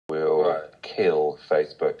kill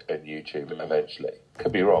Facebook and YouTube eventually.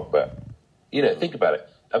 Could be wrong, but think about it.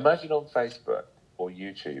 Imagine on Facebook or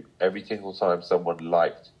YouTube, every single time someone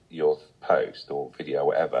liked your post or video or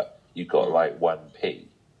whatever, you got like 1p.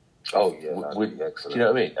 Oh yeah, that'd be excellent. Do you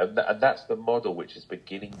know what I mean? And that's the model which is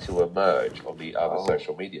beginning to emerge on the other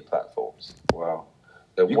social media platforms. Wow.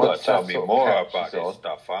 So you got to tell me more about this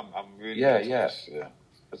stuff. I'm really yeah.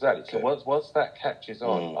 Exactly. So once that catches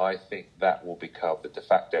on, I think that will become the de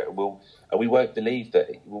facto. And we won't believe that.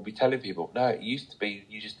 We'll be telling people, no, it used to be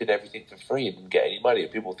you just did everything for free and didn't get any money,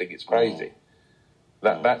 and people think it's crazy.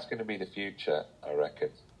 That's going to be the future, I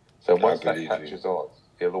reckon. So once that catches on,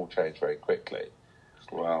 it'll all change very quickly.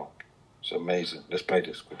 Wow. It's amazing. Let's play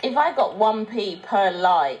this quickly. If I got 1p per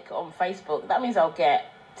like on Facebook, that means I'll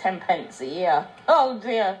get 10 pence a year. Oh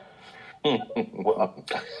dear. Well,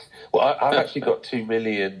 I've actually got 2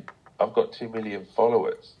 million. I've got 2 million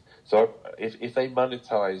followers. So if they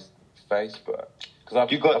monetize Facebook, because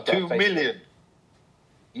I've got 2 million.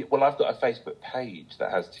 Well, I've got a Facebook page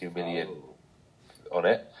that has 2 million on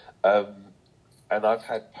it, and I've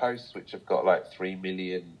had posts which have got like 3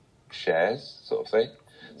 million shares, sort of thing.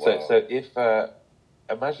 Wow. So if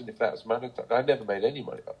imagine if that was monetized, I never made any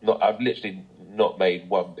money. I've literally not made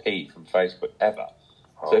 1p from Facebook ever.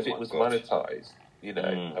 So if it was monetized,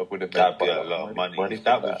 I would have made that'd be a lot of money. If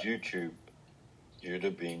that was YouTube, you'd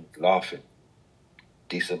have been laughing.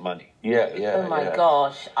 Decent money. Yeah. Oh my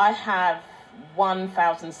gosh, I have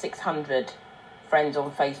 1,600 friends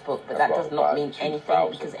on Facebook, but that does not mean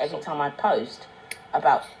anything because every time I post,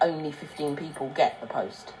 about only 15 people get the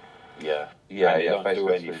post. Yeah. Don't do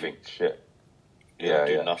anything. Shit.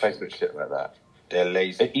 Do nothing. Facebook shit like that. They're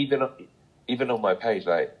lazy. Even on my page,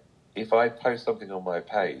 like, if I post something on my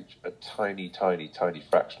page, a tiny, tiny, tiny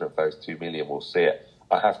fraction of those 2 million will see it.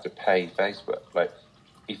 I have to pay Facebook. Like,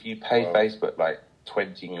 if you pay Facebook like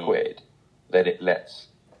 20 quid, then it lets,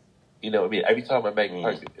 you know what I mean? Every time I make a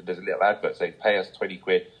post, there's a little advert saying, pay us 20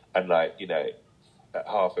 quid, and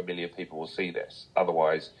 500,000 people will see this.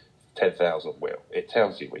 Otherwise, 10,000 will. It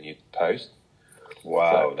tells you when you post.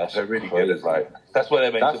 Wow, so that's really crazy. Good. Like, that's why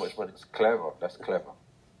they make so much money. It's clever. That's clever.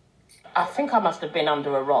 I think I must have been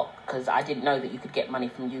under a rock because I didn't know that you could get money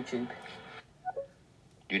from YouTube.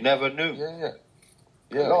 You never knew. Yeah.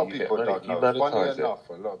 A lot of people don't know. Funny enough,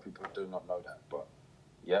 a lot of people do not know that. But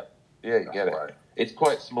yeah, you get it. Right. It's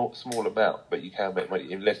quite small amount, but you can make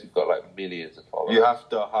money unless you've got like millions of followers. You have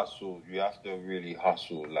to hustle. You have to really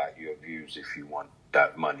hustle like your views if you want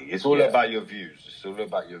that money. It's all about your views. It's all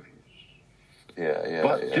about your views.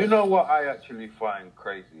 But do you know what I actually find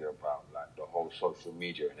crazy about like the whole social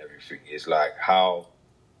media and everything is like how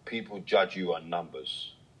people judge you on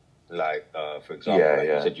numbers. Like for example,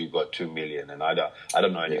 you said you got 2 million, and I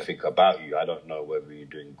don't know anything about you. I don't know whether you're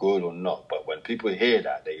doing good or not. But when people hear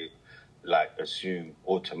that, they like assume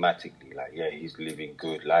automatically like he's living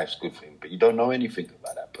good, life's good for him. But you don't know anything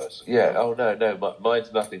about that person. Yeah. Oh no.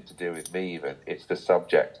 Mine's nothing to do with me even. It's the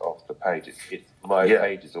subject of the page. My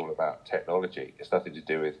page is all about technology. It's nothing to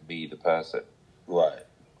do with me, the person. Right.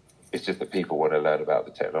 It's just that people want to learn about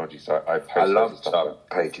the technology. So I love some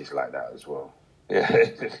pages like that as well. Yeah,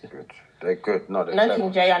 good. They're good. No,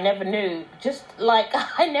 King J, I never knew. Just like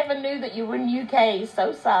I never knew that you were in UK.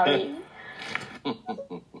 So sorry.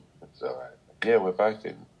 It's all right. Yeah, we're both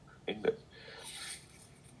in England.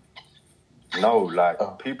 No, like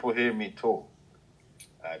people hear me talk,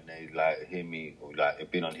 and they like hear me like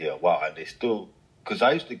I've been on here a while, and they still because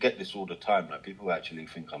I used to get this all the time. Like people actually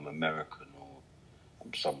think I'm American or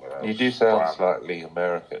I'm somewhere else. You do sound slightly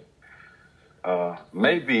American.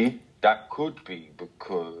 Maybe. That could be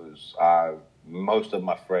because most of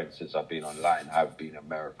my friends since I've been online have been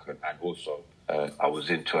American, and also I was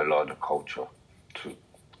into a lot of the culture too.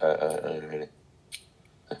 Really?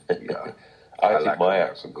 Yeah. I think like my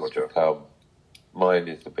accent has become. Mine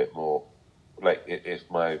is a bit more like if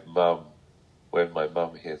when my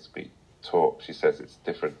mum hears me talk, she says it's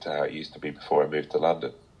different to how it used to be before I moved to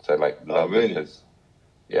London. So like London has,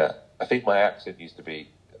 I think my accent used to be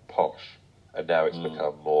posh. And now it's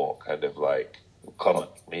become more kind of like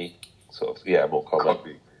Cockney, sort of, more common.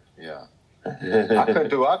 Cockney, yeah. I could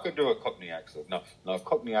do a Cockney accent. No,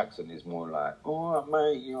 Cockney accent is more like, all right,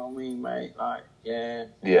 mate, you know what I mean, mate? Like, because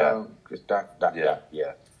that.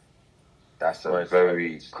 That's a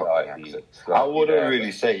very Cockney accent. I wouldn't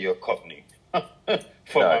really say you're Cockney. But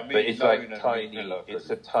it's like tiny. It's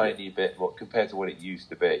a tiny bit more compared to what it used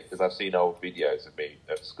to be. Because I've seen old videos of me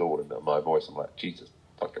at school and my voice. I'm like, Jesus.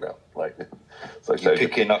 Fucking out. Like, you're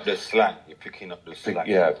picking up the slang. Picking up the slang.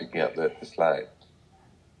 Picking up the slang.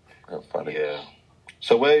 How funny. Yeah.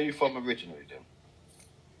 So where are you from originally then?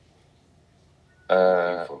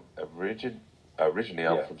 Originally,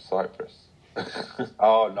 I'm from Cyprus.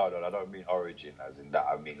 Oh, no, I don't mean origin as in that.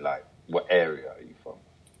 I mean, like, what area are you from?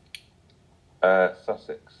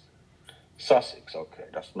 Sussex. Sussex, okay.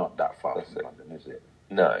 That's not that far from London, is it?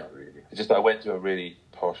 No. Not really. It's just I went to a really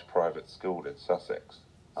posh private school in Sussex.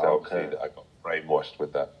 So obviously I got brainwashed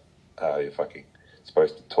with that. You're fucking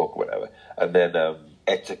supposed to talk or whatever. And then...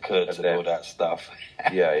 etiquette and all that stuff.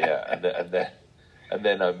 yeah. And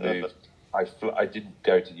then I moved. I didn't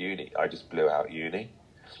go to uni. I just blew out uni.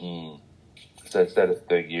 So instead of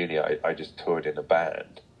doing uni, I just toured in a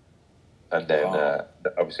band. And then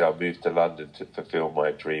obviously I moved to London to fulfill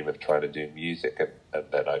my dream of trying to do music. And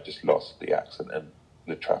then I just lost the accent and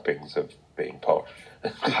the trappings of being posh.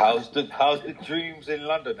 How's the dreams in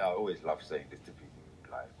London? I always love saying this to people.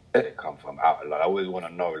 Like, they come from out of London. I always want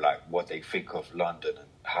to know, like, what they think of London and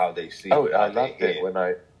how they see it. Oh, I loved it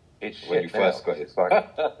when you first got it.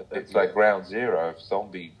 It's like ground zero of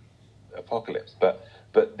zombie apocalypse. But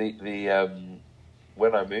the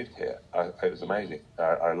when I moved here, it was amazing.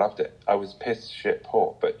 I loved it. I was piss shit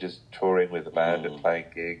poor, but just touring with the band and playing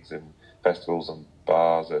gigs and festivals and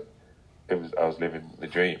bars. I was living the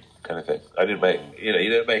dream kind of thing. I didn't make you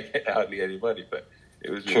don't make hardly any money, but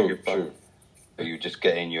it was really good fun. True. But you just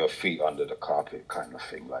getting your feet under the carpet kind of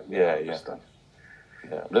thing, like yeah.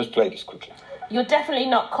 Let's play this quickly. You're definitely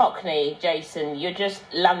not Cockney, Jason. You're just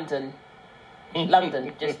London.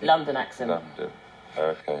 London, just London accent. London.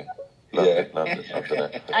 Okay.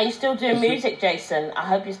 London. Are you still doing music, Jason? I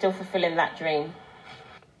hope you're still fulfilling that dream.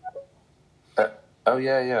 Oh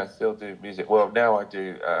yeah, I still do music. Well, now I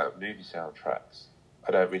do movie soundtracks.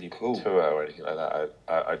 I don't really tour or anything like that.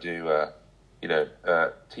 I do,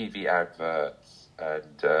 TV adverts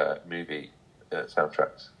and movie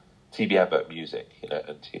soundtracks. TV advert music,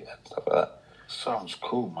 and stuff like that. Sounds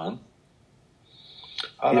cool, man.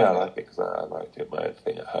 I like it because I like doing my own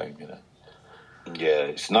thing at home, Yeah,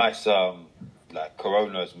 it's nice. Like,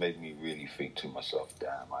 Corona has made me really think to myself,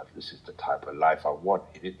 damn, this is the type of life I want.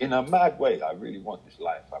 In a mad way, I really want this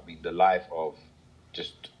life. I mean, the life of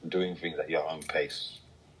just doing things at your own pace.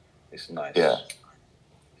 It's nice. Yeah.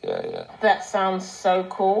 That sounds so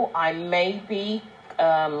cool. I may be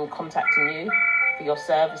contacting you for your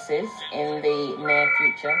services in the near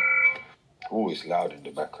future. Oh, it's loud in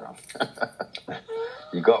the background.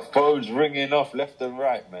 You got phones ringing off left and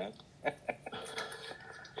right, man.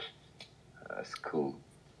 That's cool.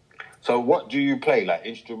 So what do you play? Like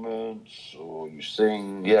instruments or you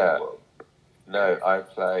sing? Yeah. No, I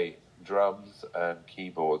play drums and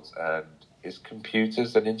keyboards, and is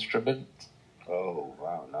computers an instrument? Oh,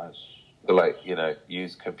 wow, nice. So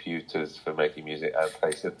use computers for making music and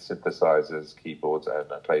play synthesizers, keyboards,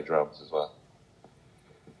 and I play drums as well.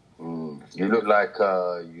 You look like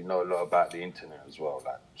you know a lot about the internet as well,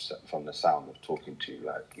 like from the sound of talking to you,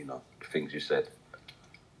 like, things you said.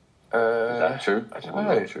 Is that true? I don't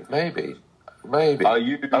know. Maybe. Are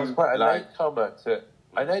you? I was quite a latecomer to.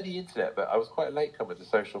 I know the internet, but I was quite a latecomer to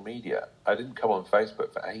social media. I didn't come on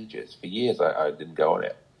Facebook for ages. For years, I didn't go on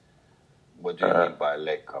it. What do you mean by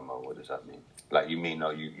latecomer? What does that mean? Like, you mean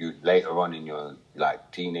you later on in your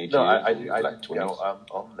teenage years? No, I didn't go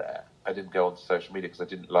on there. I didn't go on social media because I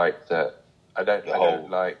didn't like the. I don't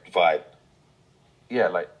like vibe.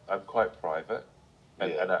 Yeah, I'm quite private.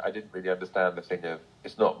 And I didn't really understand the thing of,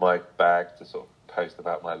 it's not my bag to sort of post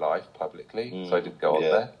about my life publicly, so I didn't go on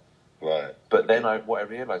there. Right. But then what I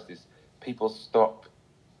realised is people stopped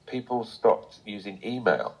using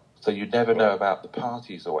email, so you never know about the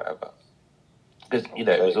parties or whatever. Because,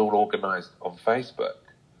 it was all organised on Facebook.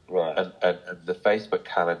 Right. And the Facebook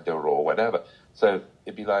calendar or whatever. So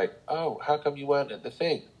it'd be like, oh, how come you weren't at the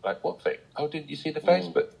thing? Like, what thing? Oh, didn't you see the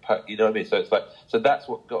Facebook? You know what I mean? So it's so that's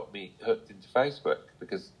what got me hooked into Facebook,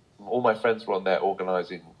 because all my friends were on there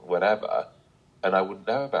organising whatever, and I wouldn't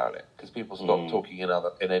know about it because people stopped talking in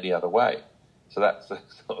any other way. So that's a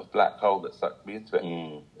sort of black hole that sucked me into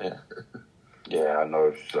it. Yeah. Yeah, I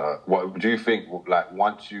know. What do you think? Like,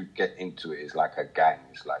 once you get into it, it's like a gang.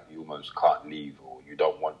 It's like you almost can't leave, or you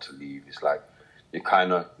don't want to leave. It's like you're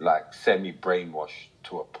kind of like semi-brainwashed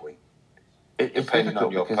to a point. Depending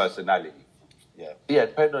on your personality. Yeah,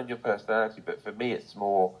 depending on your personality. But for me, it's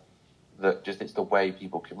more that it's the way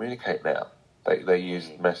people communicate now. They use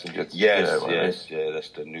Messenger. Yes. That's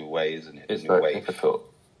the new way, isn't it? It's very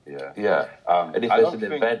difficult. Yeah. And if there's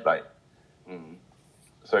an event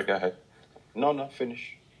sorry, go ahead. No,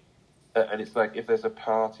 finish. And it's like if there's a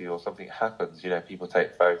party or something happens, people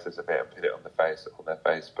take photos of it and put it on their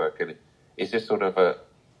Facebook, and it's just sort of a,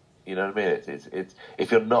 you know what I mean? It's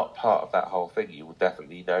if you're not part of that whole thing, you will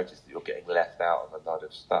definitely notice that you're getting left out of a lot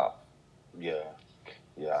of stuff. Yeah.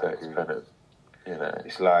 So it's kind of, You know,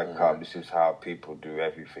 it's like this is how people do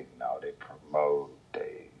everything now. They promote,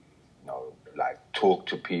 they like talk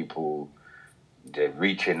to people, they're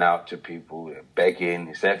reaching out to people, they're begging.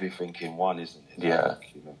 It's everything in one, isn't it?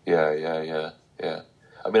 Yeah, yeah.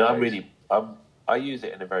 I mean, I use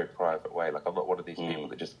it in a very private way. Like, I'm not one of these people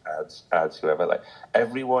that just adds whoever. Like,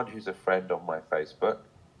 everyone who's a friend on my Facebook,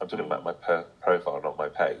 I'm talking about my profile, not my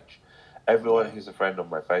page. Everyone who's a friend on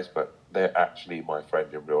my Facebook, they're actually my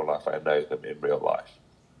friend in real life. I know them in real life.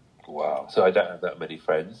 Wow. So I don't have that many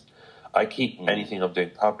friends. I keep anything I'm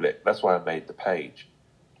doing public. That's why I made the page.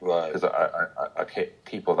 Right. Because I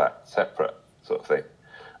keep all that separate sort of thing.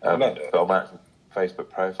 But on my Facebook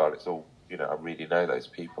profile, it's all, I really know those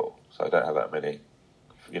people. So I don't have that many,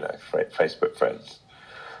 Facebook friends.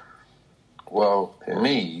 Well,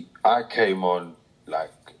 me, I came on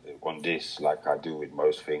this, like I do with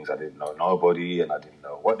most things. I didn't know nobody, and I didn't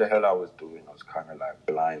know what the hell I was doing. I was kind of like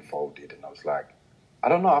blindfolded, and I was like, I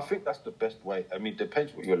don't know. I think that's the best way. I mean, it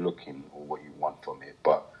depends what you're looking or what you want from it.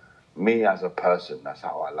 But me as a person, that's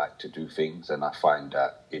how I like to do things, and I find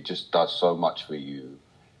that it just does so much for you.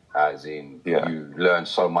 As in, you learn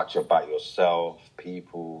so much about yourself,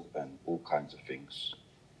 people, and all kinds of things.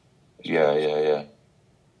 Yeah.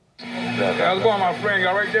 How's it going, my friend? You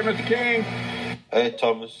all right there, Mr. King? Hey,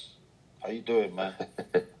 Thomas. How you doing, man?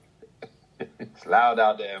 It's loud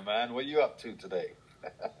out there, man. What are you up to today?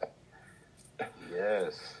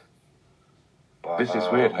 Yes. But, this is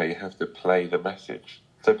weird how you have to play the message.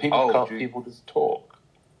 So people just talk.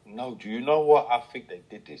 No, do you know what I think they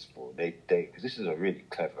did this for? They because this is a really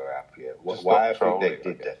clever app here. Why I think they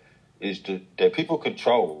did that is that people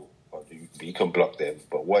control, or you can block them,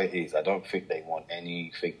 but what it is, I don't think they want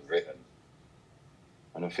anything written.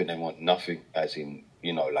 I don't think they want nothing as in,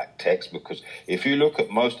 like text, because if you look at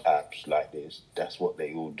most apps like this, that's what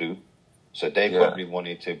they all do. So they probably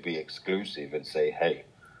wanted to be exclusive and say, hey,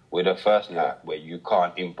 we're the first app where you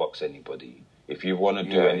can't inbox anybody. If you want to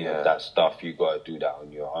do any of that stuff, you got to do that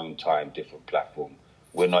on your own time, different platform.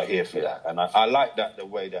 We're not here for that. And I like that, the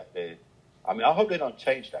way that I hope they don't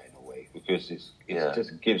change that in a way, because it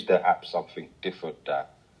just gives the app something different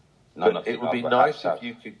that none of the other apps have.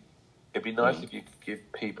 It'd be nice if you could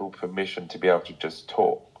give people permission to be able to just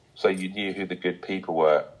talk. So you knew who the good people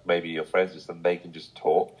were, maybe your friends, list, and they can just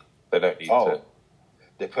talk. They don't need to.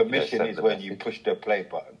 The permission is when you push the play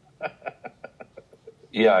button.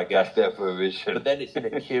 Yeah, I guess. That's their permission. But then it's in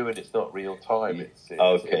a queue and it's not real time.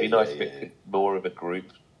 Okay. It'd be nice if it could more of a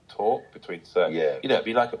group talk between certain. Yeah. It'd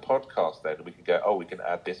be like a podcast then. We could go, we can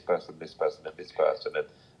add this person, and this person, and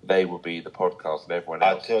they will be the podcast, and everyone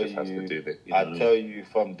else has to do this. I tell you,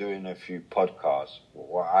 from doing a few podcasts,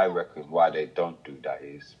 what I reckon why they don't do that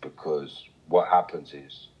is because what happens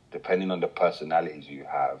is, depending on the personalities you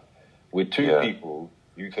have, with two people,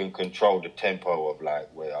 you can control the tempo of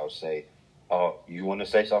where I'll say, you want to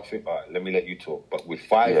say something? All right, let me let you talk. But with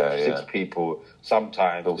 6 people,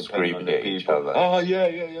 sometimes they'll scream at each other. Oh,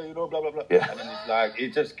 yeah, blah, blah, blah. Yeah. And then it's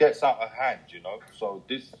it just gets out of hand, So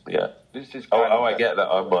this is I get that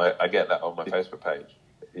on my Facebook page.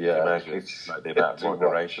 Yeah. Imagine the amount of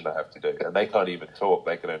moderation I have to do. And they can't even talk,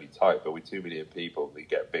 they can only type. But with 2 million people, we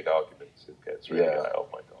get big arguments. It gets really oh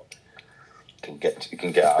my God. It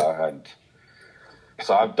can get out of hand.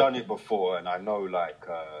 So I've done it before, and I know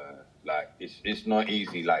it's not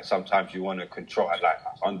easy. Sometimes you want to control.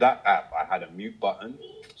 On that app, I had a mute button,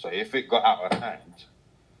 so if it got out of hand,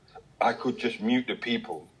 I could just mute the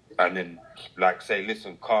people and then say,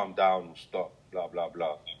 "Listen, calm down, or stop, blah blah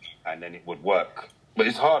blah," and then it would work. But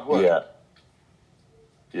it's hard work.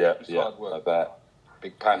 It's hard work. I bet.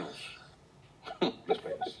 Big panels. Let's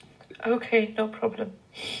make this. Okay, no problem.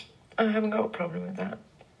 I haven't got a problem with that.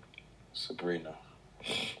 Sabrina,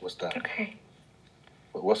 what's that? Okay.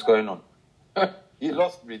 What's going on? You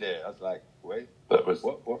lost me there. I was like, wait. That was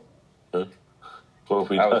what? Huh? What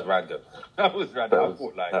was random. That was random.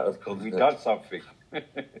 I thought we done something.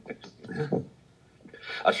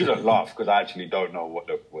 I should have laughed because I actually don't know what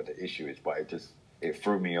the issue is, but it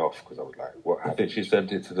threw me off because I was like, what happened? I think she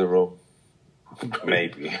sent it to the wrong.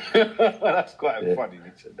 Maybe. That's quite funny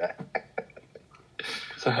you said that.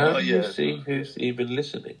 So how do you see who's even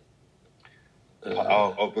listening?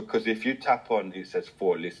 Because if you tap on, it says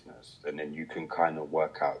 4 listeners, and then you can kind of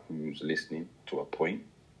work out who's listening to a point.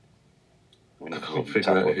 I can't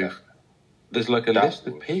figure out who. There's a list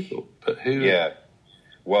of people, but who? Yeah.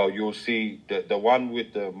 Well, you'll see the one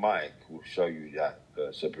with the mic will show you that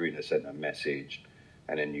Sabrina sent a message,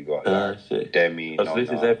 and then you got Demi. So this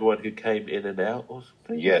is everyone who came in and out, or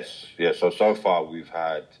something? Yes. So far we've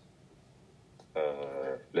had,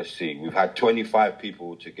 let's see, we've had 25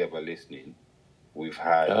 people together listening. We've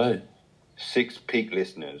had 6 peak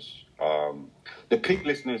listeners. The peak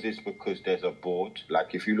listeners is because there's a board.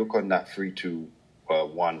 Like if you look on that 3, 2,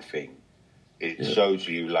 1 thing, it shows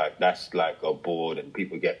you like that's like a board, and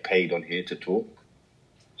people get paid on here to talk.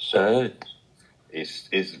 So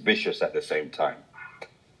it's vicious at the same time.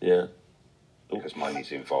 Yeah. Because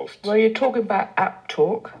money's involved. Well, you're talking about app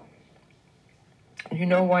talk. You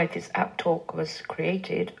know why this app talk was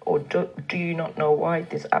created, or do you not know why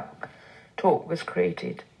this app talk was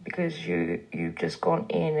created? Because you've just gone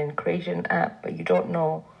in and created an app, but you don't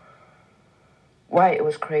know why it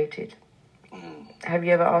was created. Have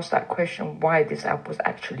you ever asked that question, why this app was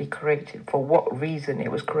actually created? For what reason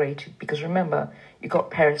it was created? Because remember, you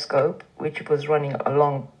got Periscope, which was running a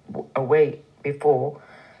long way before,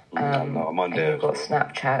 I'm on there. And you've got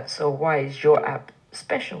Snapchat. So why is your app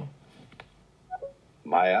special?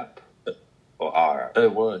 My app? Or our app? Oh,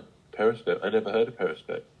 why? Periscope? I never heard of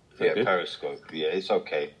Periscope. Yeah, good? Periscope. Yeah, it's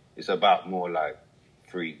okay. It's about more like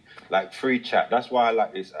free chat. That's why I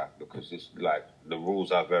like this app, because it's like the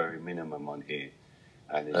rules are very minimum on here.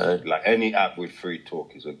 And it's like any app with free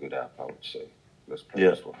talk is a good app, I would say. Let's play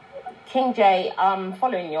this one. King J, I'm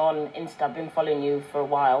following you on Insta. I've been following you for a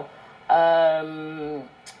while.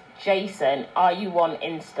 Jason, are you on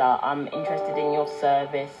Insta? I'm interested in your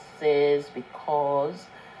services because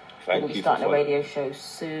I'm going to be starting a radio show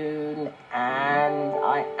soon, and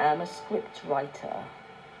I am a script writer.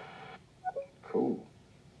 Cool.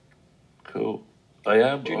 I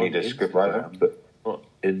am. Do you need a script writer? But not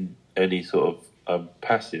in any sort of. I'm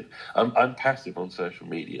passive. I'm passive on social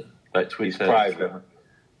media, like Twitter. It's private.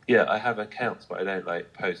 Yeah, I have accounts, but I don't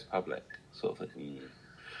like post public sort of thing.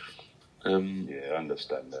 Yeah, I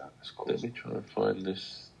understand that. That's cool. Let me try and find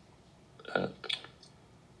this app.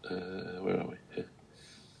 Where are we? Here.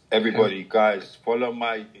 Everybody, guys, follow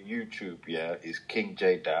my YouTube. Yeah, it's King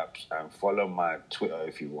J Daps, and follow my Twitter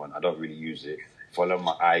if you want. I don't really use it. Follow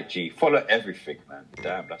my IG. Follow everything, man.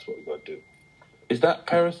 Damn, that's what we got to do. Is that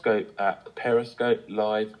Periscope app? Periscope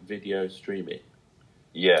live video streaming?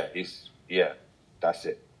 Yeah, that's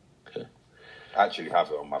it. Okay. I actually have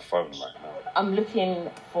it on my phone right now. I'm looking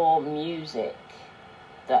for music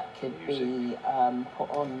that could be put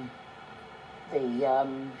on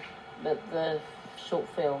the short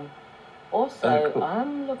film. Also, cool.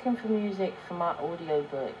 I'm looking for music for my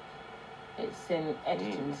audiobook. It's in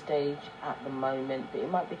editing stage at the moment, but it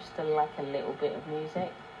might be just a little bit of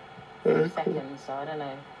music. 3 seconds, so I don't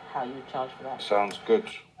know how you charge for that. Sounds good.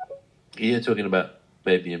 You're talking about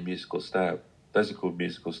maybe a musical stab. Those are called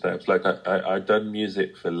musical stabs. Like I've done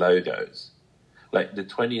music for logos, like the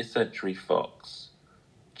 20th Century Fox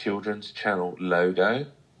children's channel logo.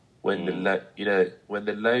 When when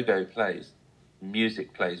the logo plays,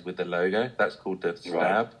 music plays with the logo. That's called the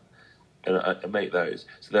stab, and I make those.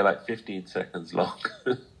 So they're like 15 seconds long.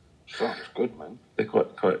 Sounds good, man. They're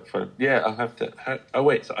quite fun. Yeah, I'll have to. Oh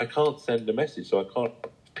wait, so I can't send a message, so I can't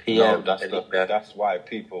PM. No, that's why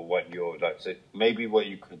people want your so maybe what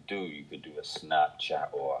you could do a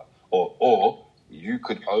Snapchat or you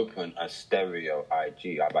could open a stereo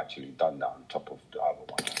IG. I've actually done that on top of the other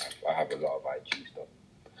one. I have a lot of IG stuff,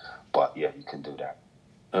 but yeah, you can do that.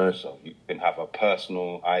 So you can have a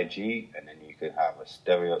personal IG, and then you can have a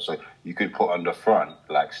stereo. So you could put on the front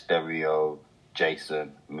like stereo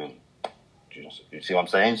Jason Moon. You see what I'm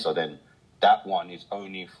saying? So then that one is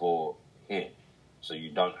only for here. So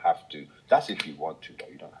you don't have to. That's if you want to, though.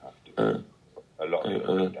 You don't have to. A lot of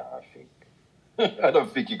people do that, I think. I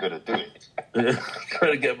don't think you're going to do it.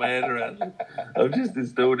 Trying to get my head around it. I've just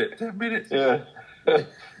installed it 10 minutes. Yeah.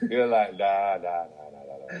 You're like, nah.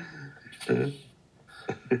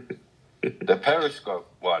 The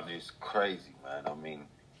Periscope one is crazy, man. I mean,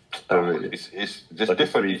 really? It's just like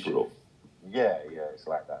different. Yeah, it's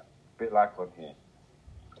like that. A bit like on here.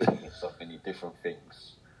 There's so many different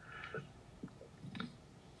things.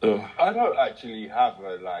 I don't actually have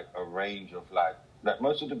a range of like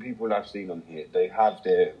most of the people I've seen on here, they have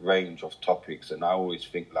their range of topics, and I always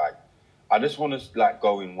think I just want to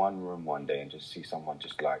go in one room one day and just see someone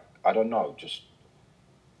just I don't know, just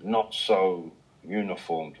not so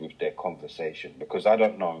uniformed with their conversation, because I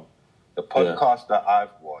don't know, the podcasts that I've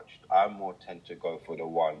watched, I more tend to go for the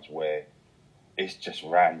ones where it's just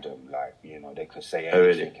random, they could say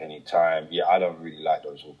anything anytime. Yeah, I don't really like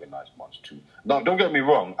those organized ones too. No, don't get me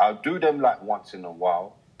wrong, I'll do them once in a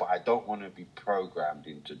while, but I don't want to be programmed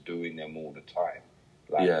into doing them all the time.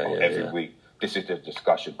 Every week, this is the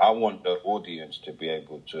discussion. I want the audience to be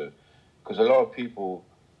able to, because a lot of people,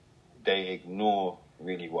 they ignore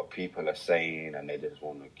really what people are saying, and they just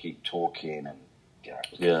want to keep talking, and it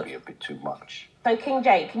can be a bit too much. So King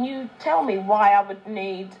J, can you tell me why I would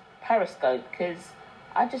need Periscope? Because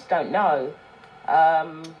I just don't know.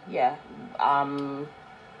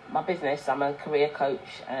 My business, I'm a career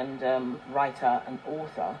coach and writer and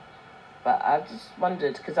author. But I just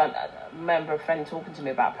wondered, because I remember a friend talking to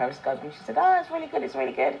me about Periscope, and she said, "Oh, it's really good, it's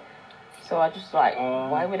really good." So I just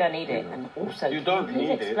why would I need it? And also, you don't can you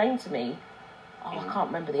need explain to me? Oh, I can't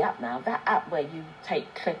remember the app now. That app where you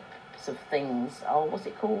take clips of things. Oh, what's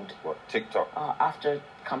it called? What, TikTok? I have to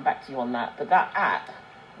come back to you on that. But that app,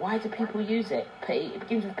 why do people use it? P. It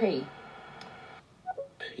begins with P.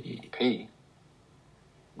 P.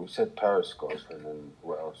 We said Periscope, and then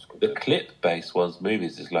what else? The clip-based ones,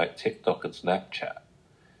 movies, is like TikTok and Snapchat.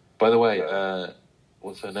 By the way,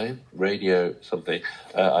 what's her name? Radio something.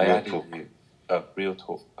 I added you. Real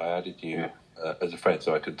Talk. I added you as a friend,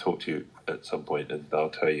 so I could talk to you at some point, and I'll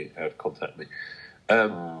tell you how to contact me.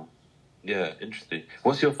 Yeah, interesting.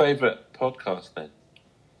 What's your favourite podcast then?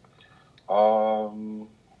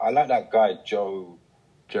 I like that guy Joe.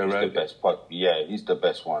 Joe Rogan. The best he's the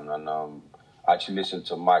best one, and I actually listen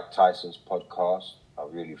to Mike Tyson's podcast. I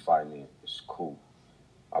really find it's cool.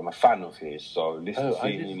 I'm a fan of his, so listen to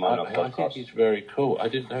him on a podcast. I think he's very cool. I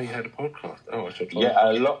didn't know you had a podcast. Oh, I should try.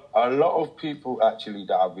 Yeah, a lot of people actually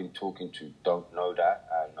that I've been talking to don't know that,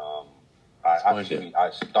 and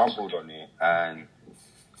I stumbled on it, and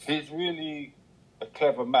he's really a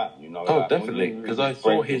clever man, you know. Oh, like, definitely, because I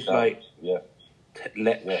saw his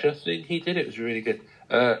lecture thing he did. It was really good.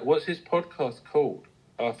 What's his podcast called?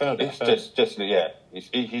 Oh, I found it.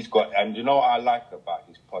 He's got, and you know what I like about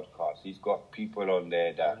his podcast? He's got people on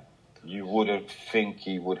there that you wouldn't think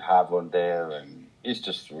he would have on there, and it's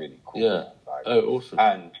just really cool. Yeah. Awesome.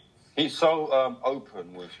 And he's so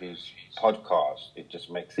open with his podcast, it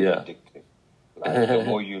just makes it addictive. Like, the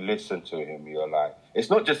more you listen to him, you're like,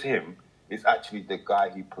 it's not just him, it's actually the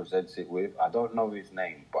guy he presents it with. I don't know his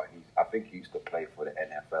name, but I think he used to play for the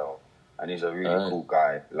NFL, and he's a really cool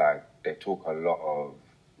guy. Like, they talk a lot of,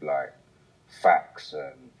 like, facts,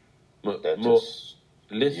 and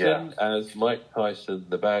listen as Mike Tyson,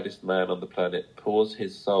 the baddest man on the planet, pours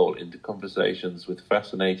his soul into conversations with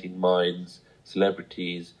fascinating minds,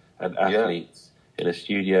 celebrities, and athletes in a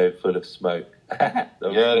studio full of smoke.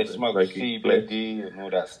 They smoke CBD and all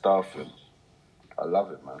that stuff, and I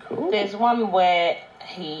love it, man. Cool. There's one where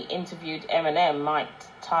he interviewed Eminem. Mike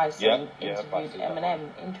Tyson interviewed Eminem.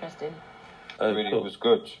 Interesting. It was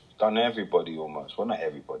good. Done everybody almost. Well, not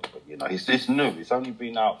everybody, but you know, it's new. It's only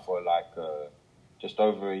been out for like just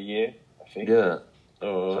over a year, I think. Yeah.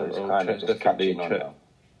 Oh, so it's kind of just catching on now.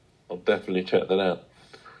 I'll definitely check that out.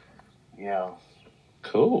 Yeah.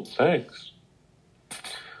 Cool. Thanks.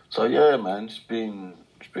 So yeah, man, it's been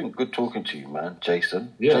good talking to you, man,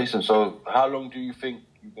 Jason. Yeah. Jason, so how long do you think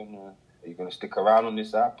are you gonna stick around on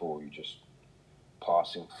this app, or are you just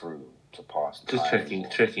passing through to pass time? Just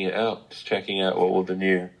checking it out. Just checking out what all the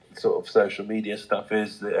new sort of social media stuff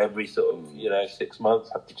is. That every sort of 6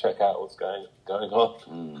 months have to check out what's going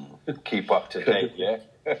on. Keep up to date, yeah.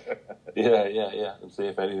 yeah, and see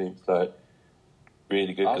if anything's like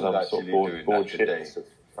really good, because I'm sort of bored today.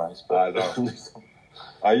 I know.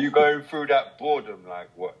 Are you going through that boredom like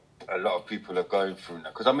what a lot of people are going through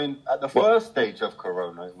now? Because I mean, at the first stage of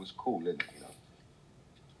Corona, it was cool, isn't it?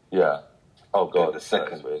 Yeah. Oh God, the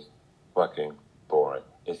second was fucking boring.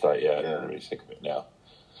 It's like I'm really sick of it now.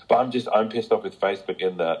 But I'm pissed off with Facebook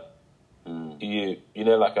in that you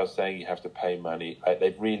know, like I was saying, you have to pay money.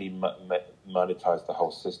 They've really monetized the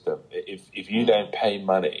whole system. If you don't pay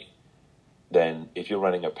money, then if you're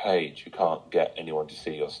running a page, you can't get anyone to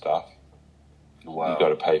see your stuff. Wow. You've got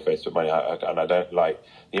to pay Facebook money, and I don't like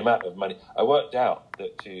the amount of money. I worked out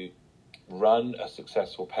that to run a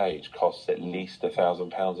successful page costs at least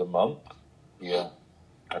 £1,000 a month. Yeah.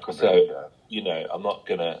 So, you know, I'm not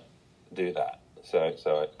going to do that. So I'm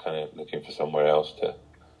kind of looking for somewhere else to,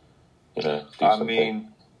 do something. I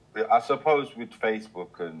mean, I suppose with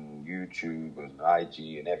Facebook and YouTube and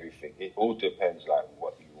IG and everything, it all depends, like,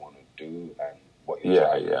 what you want to do and what you're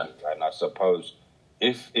trying to do. And I suppose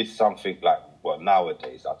if it's something like, well,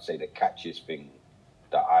 nowadays, I'd say the catchiest thing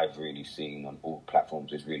that I've really seen on all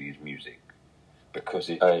platforms is music. Because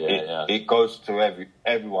it goes to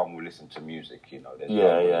everyone will listen to music, you know.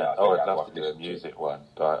 I'd love to do a music one,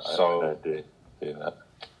 but I don't do that.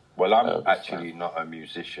 Well, I'm actually not a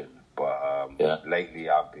musician, but lately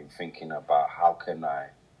I've been thinking about how can I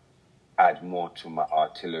add more to my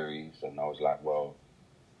artilleries, and I was like, well,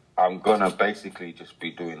 I'm gonna basically just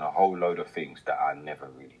be doing a whole load of things that I never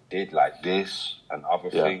really did, like this and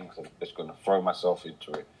other things. I'm just gonna throw myself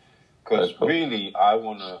into it because really I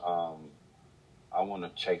wanna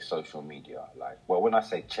chase social media. Like, well, when I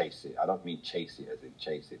say chase it, I don't mean chase it as in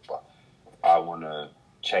chase it, but I wanna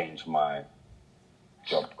change my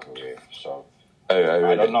job career. So really?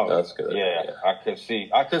 I don't know. That's good. Yeah, I can see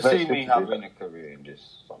me having a career in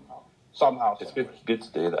this somehow. It's good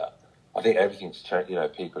to do that. I think everything's changed. You know,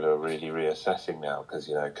 people are really reassessing now because,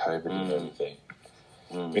 you know, COVID and everything.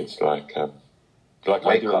 It's like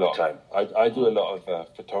I do a lot. I do a lot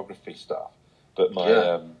of photography stuff, but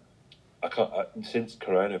my I can't since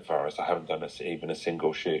coronavirus. I haven't done even a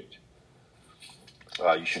single shoot.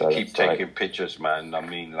 You should keep taking pictures, man. I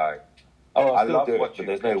mean, like, I love it, but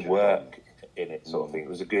there's no work in it, sort of thing. It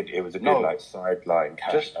was a good like sideline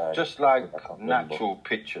cash. Just like natural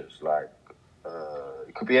pictures, like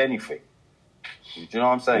it could be anything. Do you know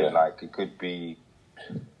what I'm saying? Yeah. Like it could be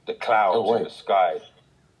the clouds in the sky,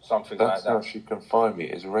 something like that. That's how she can find me.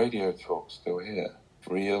 Is Radio Talk still here?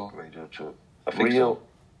 Real Radio Talk.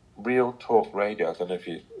 Real Talk Radio. I don't know if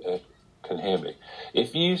you can hear me.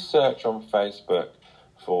 If you search on Facebook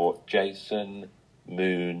for Jason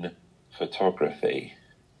Moon Photography,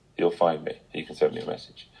 you'll find me. You can send me a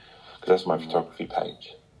message because that's my photography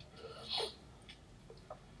page.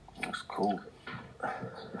 That's cool.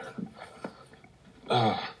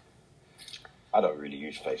 I don't really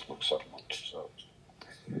use Facebook so much, so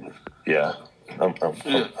yeah, I'm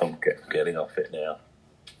getting off it now.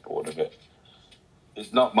 Bored of it.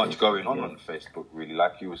 There's not much going on Facebook, really.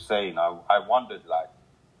 Like you were saying, I wondered, like,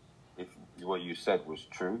 if what you said was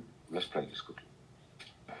true. Let's play this quickly.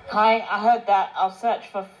 Hi, I heard that. I'll search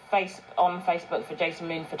on Facebook for Jason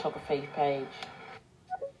Moon Photography page.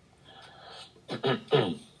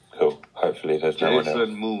 Cool. Hopefully there's no one else.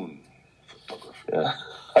 Jason Moon Photography. Yeah.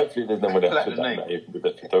 Hopefully there's no one else with that name with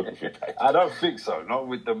the photography page. I don't think so. Not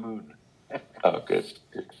with the moon. Oh, good.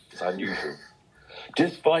 It's unusual.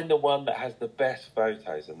 Just find the one that has the best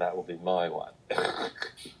photos, and that will be my one.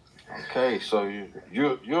 Okay, so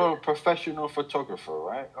you're a professional photographer,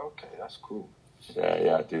 right? Okay, that's cool.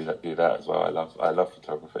 Yeah, I do that as well. I love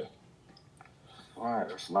photography. All right,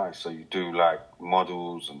 that's nice. So you do like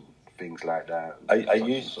models and things like that. I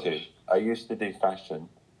used to do fashion.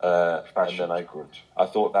 And then I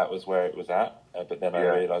thought that was where it was at, but then I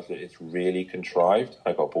realised that it's really contrived.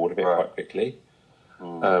 I got bored of it quite quickly.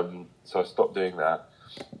 So I stopped doing that,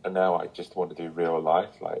 and now I just want to do real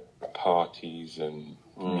life, like parties and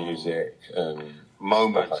music and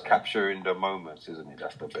moments, like capturing the moments, isn't it?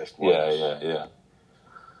 That's the best one.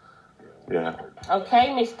 Yeah. Okay,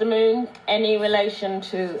 Mr. Moon, any relation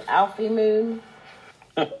to Alfie Moon?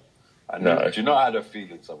 No. Do you not have a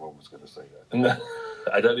feeling someone was going to say that? No,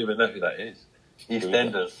 I don't even know who that is.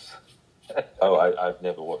 EastEnders. Oh, I've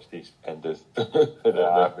never watched EastEnders.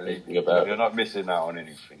 I believe you. You're not missing out on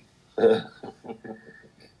anything.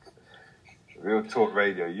 Real Talk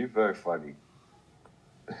Radio, you're very funny.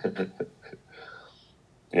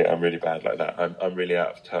 Yeah, I'm really bad like that. I'm really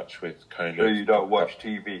out of touch with kind of. So you don't watch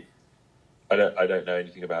TV? I don't know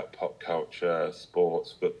anything about pop culture,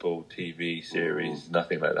 sports, football, TV series,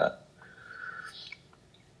 nothing like that.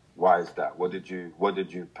 Why is that? What did you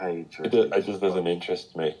pay interest? It just doesn't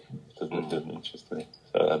interest me. It doesn't interest me.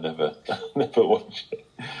 So I never watch it.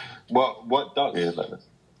 What does? Weird like this.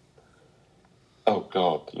 Oh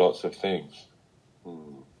God, lots of things.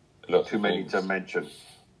 Too many to mention.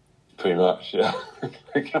 Pretty much, yeah.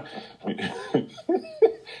 I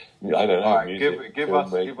don't know. All right, give us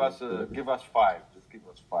 5. Just give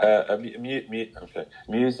us 5. Okay.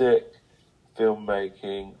 Music,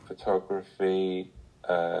 filmmaking, photography,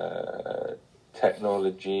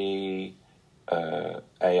 technology,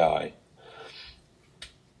 AI.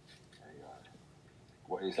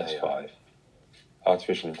 What is That's AI? 5.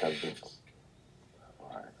 Artificial intelligence.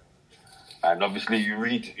 Right. And obviously you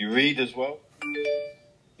read as well?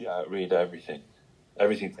 Yeah, I read everything.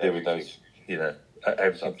 Everything to do with those,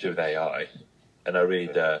 everything to do with AI. And I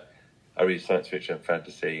read science fiction and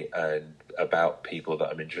fantasy and about people that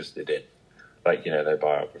I'm interested in. Like, their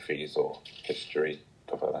biographies or history,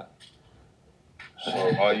 stuff like that.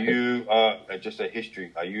 So are you, just a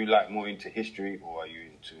history, are you like more into history or are you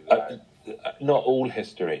into like... Not all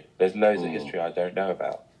history. There's loads of history I don't know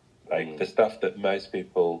about. Like the stuff that most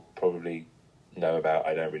people probably know about,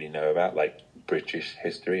 I don't really know about. Like British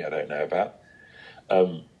history, I don't know about.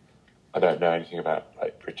 I don't know anything about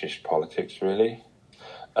like British politics really.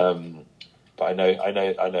 But I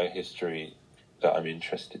know history that I'm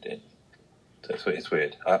interested in. So it's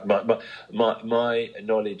weird. My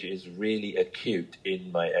knowledge is really acute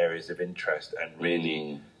in my areas of interest and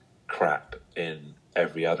really crap in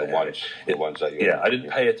every other area. The ones that you I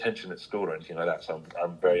didn't pay attention at school or anything like that, so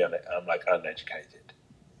I'm very uneducated.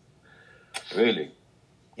 Really?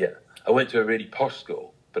 Yeah. I went to a really posh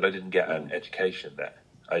school, but I didn't get an education there.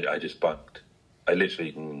 I just bunked. I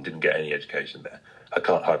literally didn't get any education there. I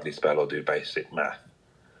can't hardly spell or do basic math.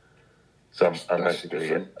 So I'm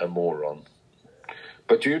basically a moron.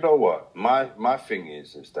 But do you know what? My thing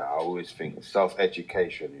is that I always think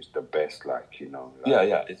self-education is the best. Like, you know,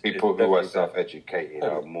 like people who are self-educated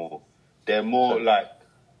are more. They're more like.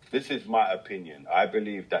 This is my opinion. I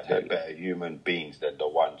believe that they're better human beings than the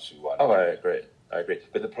ones who are. Oh, I agree.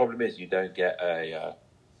 But the problem is you don't get a.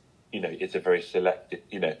 It's a very selective.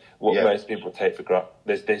 What most people take for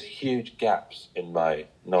granted. There's huge gaps in my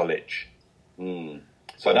knowledge.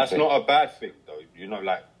 So that's not a bad thing, though. You know,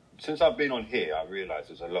 like. Since I've been on here, I realise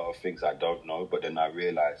there's a lot of things I don't know, but then I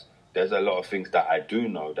realise there's a lot of things that I do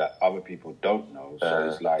know that other people don't know. So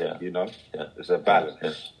it's like, there's a balance.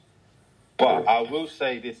 Yeah. But I will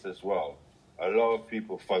say this as well. A lot of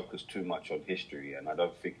people focus too much on history, and I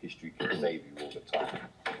don't think history can save you all the time.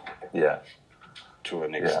 Yeah. To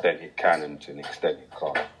an extent it can, and to an extent it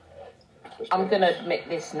can't. I'm going to admit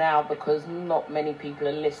this now because not many people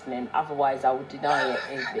are listening. Otherwise, I would deny it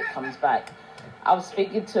if it comes back. I was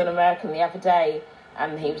speaking to an American the other day,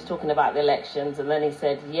 and he was talking about the elections, and then he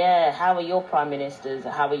said, how are your prime ministers?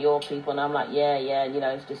 How are your people? And I'm like,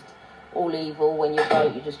 it's just all evil. When you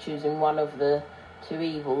vote, you're just choosing one of the two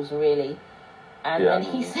evils, really. And then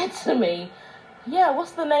he said to me,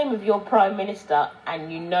 what's the name of your prime minister?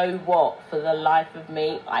 And you know what? For the life of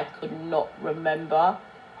me, I could not remember.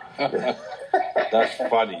 That's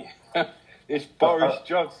funny. It's Boris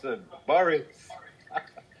Johnson. Boris.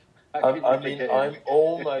 I'm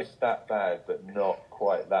almost that bad, but not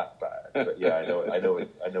quite that bad. But yeah, I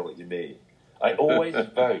know what you mean. I always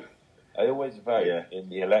vote. In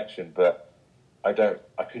the election, but I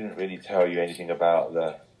couldn't really tell you anything about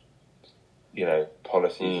the,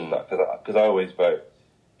 policies and that, because I always vote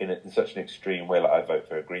in such an extreme way. Like I vote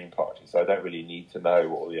for a Green Party, so I don't really need to know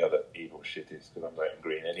what all the other evil shit is because I'm voting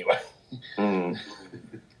Green anyway.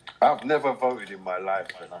 I've never voted in my life,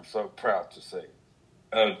 and I'm so proud to say.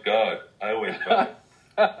 Oh, God, I always vote.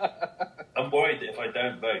 I'm worried that if I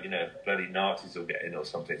don't vote, bloody Nazis will get in or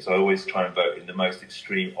something. So I always try and vote in the most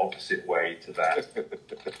extreme opposite way to that.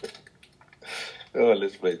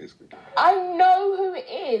 Let's play this. I know who it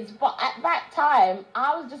is, but at that time,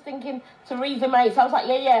 I was just thinking Theresa May. So I was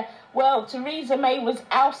like, well, Theresa May was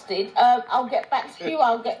ousted. I'll get back to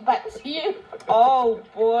you. Oh,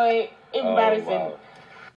 boy. Embarrassing. Oh, wow.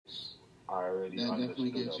 I already that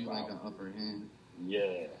definitely gives you like an upper hand.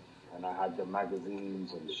 Yeah, and I had the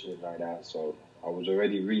magazines and shit like that, so I was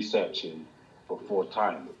already researching before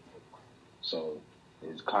time. So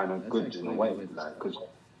it's kind of good in a way, like, because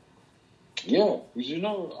I'll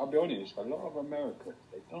be honest, a lot of Americans,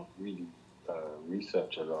 they don't really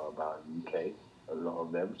research a lot about UK, a lot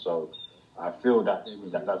of them, so I feel that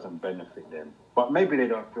doesn't benefit them. But maybe they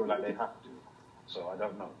don't feel like they have to, so I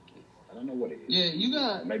don't know. I don't know what it is. Yeah, you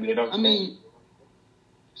got... Maybe they don't...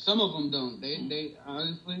 Some of them don't. They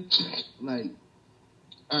honestly, like,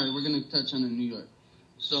 all right, we're going to touch on New York.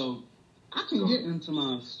 So, I can get into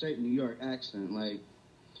my straight New York accent. Like,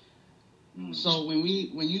 so when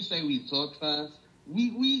you say we talk fast,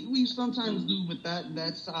 we sometimes do with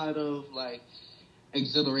that side of, like,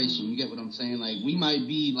 exhilaration. You get what I'm saying? Like, we might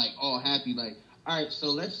be, like, all happy. Like, all right, so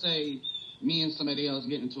let's say me and somebody else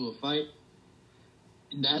get into a fight.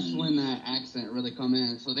 That's when that accent really come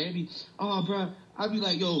in. So they be, oh, bro, I'd be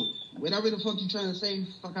like, yo, whatever the fuck you trying to say,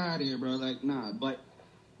 fuck out of here, bro. Like, nah. But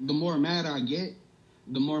the more mad I get,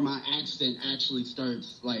 the more my accent actually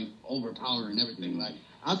starts, like, overpowering everything. Like,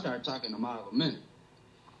 I start talking a mile a minute.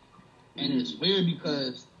 And it's weird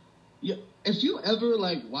because if you ever,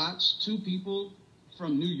 like, watch two people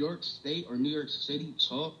from New York State or New York City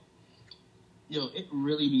talk, it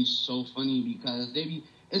really be so funny because they be...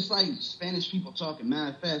 It's like Spanish people talking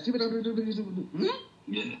mad fast. Dead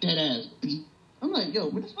ass beat. I'm like, yo,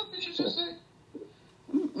 what the fuck did you just say?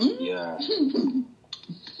 Yeah.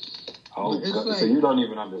 So you don't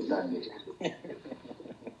even understand it.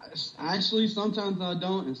 Actually, sometimes I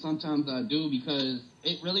don't, and sometimes I do, because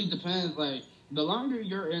it really depends. Like, the longer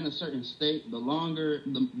you're in a certain state, the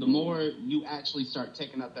more you actually start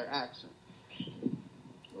taking up their accent.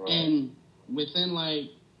 Right. And within,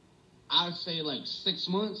 like, I'd say, like, 6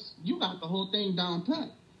 months, you got the whole thing down pat.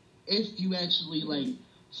 If you actually, like,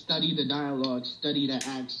 study the dialogue, study the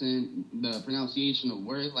accent, the pronunciation of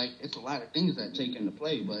words, like, it's a lot of things that take into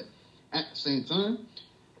play. But at the same time,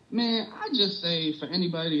 man, I just say for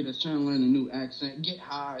anybody that's trying to learn a new accent, get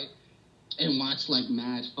high and watch, like,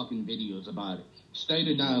 mad fucking videos about it. Study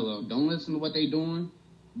the dialogue. Don't listen to what they doing.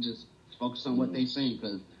 Just focus on what they saying,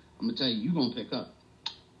 because I'm going to tell you, you're going to pick up.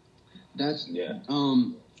 That's,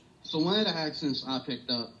 so one of the accents I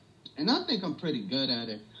picked up, and I think I'm pretty good at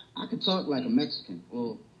it, I could talk like a Mexican,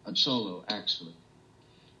 well, a Cholo, actually.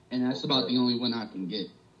 And that's about the only one I can get.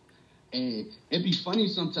 And it'd be funny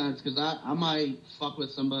sometimes because I might fuck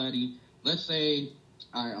with somebody. Let's say,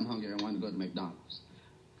 all right, I'm hungry. I want to go to McDonald's.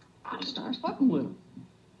 I start fucking with them.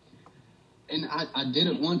 And I did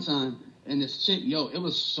it one time. And this chick, it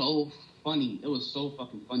was so funny. It was so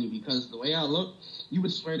fucking funny because the way I looked, you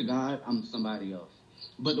would swear to God I'm somebody else.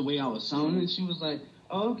 But the way I was sounding, she was like,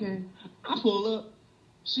 oh, okay. I pull up.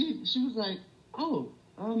 She was like, oh,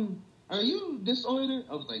 are you disordered?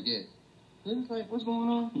 I was like, yeah. She was like, what's going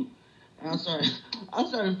on? And I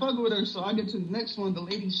started fucking with her. So I get to the next one. The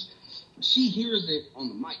lady, she hears it on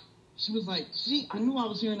the mic. She was like, see, I knew I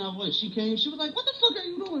was hearing that voice. She came. She was like, what the fuck are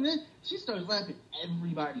you doing, man? She started laughing.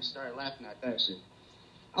 Everybody started laughing at that shit.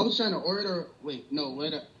 I was trying to order. Wait, no,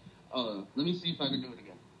 wait. Let me see if I can do it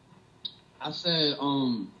again. I said,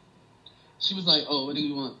 she was like, oh, what do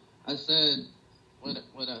you want? I said,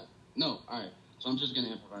 no, all right. So I'm just going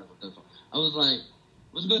to improvise with this one. I was like,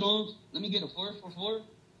 what's good, Holmes? Let me get a 4 for 4.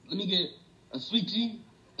 Let me get a sweet tea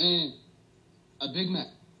and a Big Mac.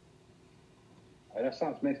 Oh, that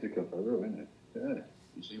sounds Mexican for real, isn't it? Yeah.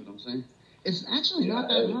 You see what I'm saying? It's actually not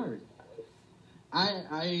that hard.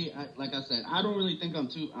 I like I said, I don't really think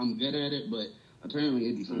I'm good at it, but apparently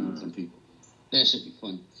it'd be fun with some people. That should be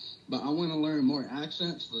fun. But I want to learn more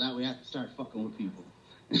accents so that way I can start fucking with people.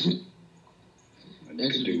 You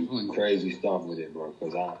can do crazy stuff with it, bro,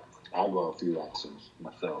 because I got a few accents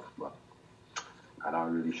myself, but I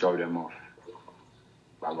don't really show them off.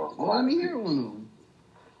 Let me hear one of them.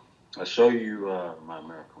 I'll show you my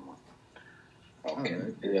American one. Okay, right.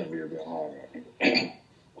 It's gonna be a bit hard, I think.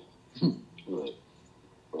 Look.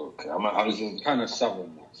 Okay, I was in kind of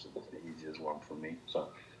southern accent. It's the easiest one for me. So,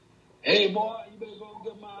 hey boy, you better go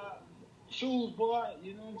get my shoes, boy.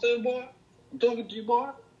 You know what I'm saying, boy? I'm talking to you, boy.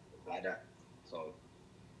 Like that. So,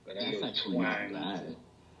 that's actually not bad.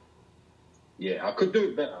 Yeah, I could do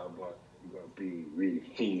it better, but you gotta be really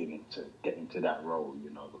feeling it to get into that role,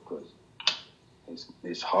 because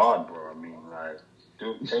it's hard, bro. I mean, like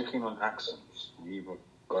taking on accents, you either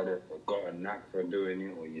got a knack for doing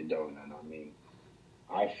it or you don't. And I mean,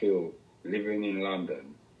 I feel living in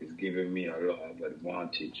London is giving me a lot of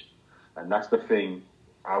advantage, and that's the thing.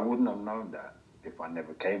 I wouldn't have known that if I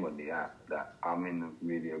never came on the app. That I'm in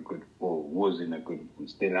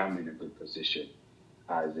still am in a good position.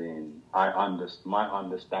 As in, my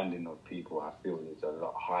understanding of people, I feel, is a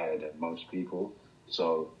lot higher than most people.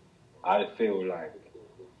 So I feel like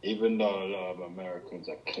even though a lot of Americans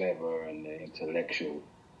are clever and they're intellectual,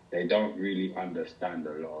 they don't really understand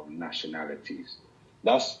a lot of nationalities.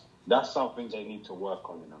 That's something they need to work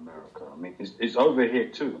on in America. I mean, it's over here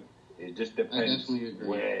too. It just depends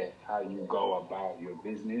how you go about your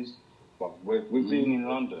business. But with being in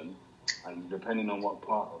London, and depending on what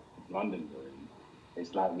part of London you're in,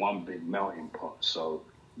 it's like one big melting pot. So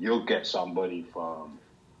you'll get somebody from,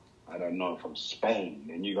 I don't know, from Spain,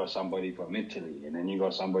 then you got somebody from Italy, and then you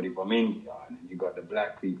got somebody from India, and then you got the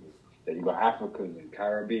black people, then you got Africans and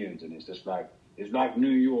Caribbeans, and it's just like, it's like New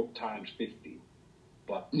York times 50.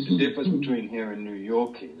 But the difference between here and New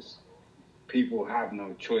York is people have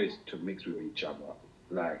no choice to mix with each other.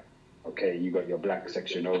 Like, okay, you got your black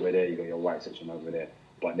section over there, you got your white section over there,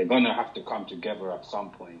 but they're going to have to come together at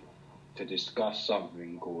some point to discuss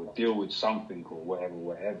something or deal with something or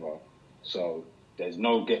whatever. So there's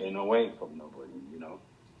no getting away from nobody,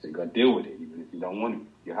 So you got to deal with it, even if you don't want to.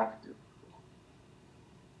 You have to.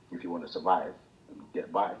 If you want to survive and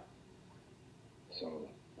get by. So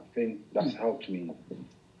I think that's helped me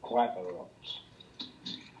quite a lot.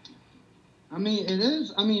 I mean, it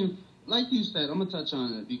is. I mean, like you said, I'm going to touch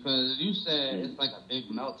on it because you said it's like a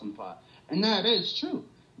big melting pot. And that is true.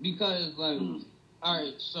 Because, all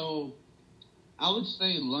right, so I would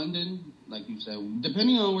say London, like you said,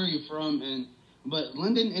 depending on where you're from, but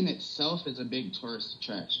London in itself is a big tourist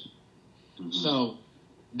attraction. Mm-hmm. So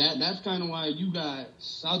that's kind of why you got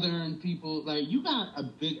Southern people, like you got a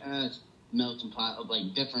big ass melting pot of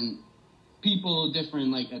like different people,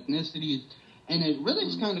 different like ethnicities, and it really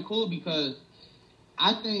is kind of cool because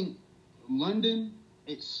I think London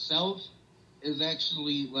itself is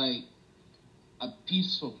actually like a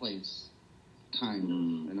peaceful place. Kind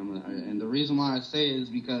of, and the reason why I say it is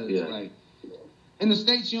because like in the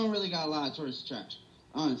States you don't really got a lot of tourist attraction.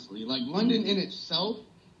 Honestly, like London in itself,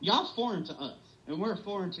 y'all foreign to us, and we're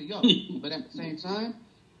foreign to y'all. But at the same time,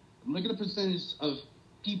 look at the percentage of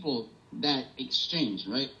people that exchange,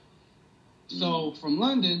 right? So from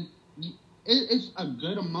London, it's a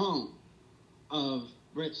good amount of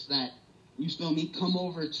Brits that you feel me come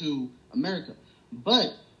over to America,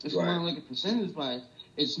 but if you want to look at percentage wise,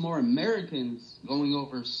 it's more Americans going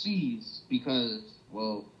overseas because,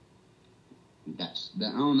 well, I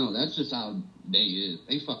don't know. That's just how they is.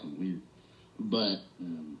 They fucking weird. But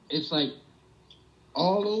it's like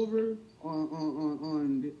all over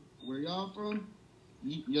on where y'all from.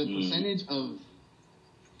 Your percentage of,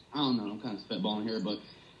 I don't know. I'm kind of spitballing here, but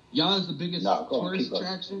y'all is the biggest tourist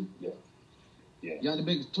attraction. Yeah. Y'all the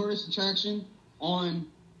biggest tourist attraction on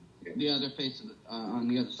the other face of on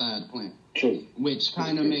the other side of the planet. True. Which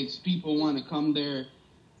kind of makes people want to come there.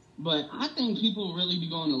 But I think people really be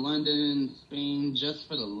going to London, Spain, just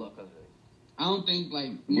for the look of it. I don't think,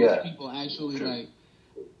 like, most people actually, like,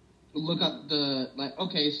 look up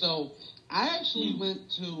okay, so I actually went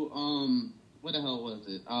to, where the hell was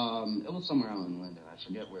it? It was somewhere out in London. I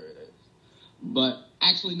forget where it is. But,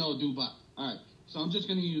 actually, no, Dubai. All right, so I'm just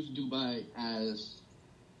going to use Dubai as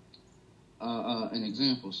an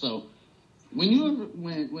example. So,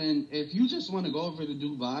 if you just want to go over to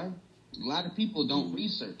Dubai, a lot of people don't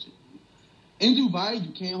research it. In Dubai,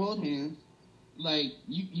 you can't hold hands. Like,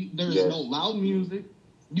 there's no loud music.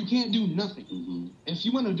 You can't do nothing. Mm-hmm. If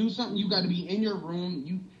you want to do something, you got to be in your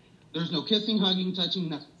room. There's no kissing, hugging, touching,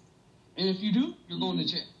 nothing. And if you do, you're going to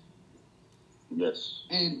jail. Yes.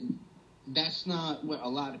 And that's not what a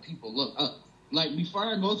lot of people look up. Like, before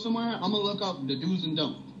I go somewhere, I'm going to look up the do's and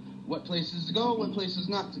don'ts. What places to go, what places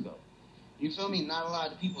not to go. You feel me? Not a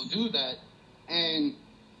lot of people do that. And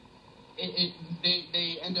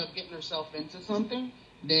they end up getting themselves into something.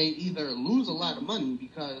 They either lose a lot of money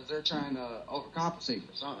because they're trying to overcompensate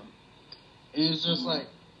for something. And it's just like,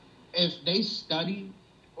 if they study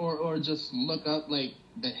or just look up, like,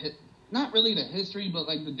 not really the history, but,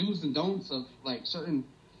 like, the do's and don'ts of, like, certain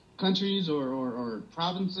countries or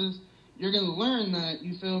provinces, you're going to learn that,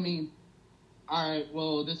 you feel me, all right,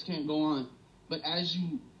 well, this can't go on. But as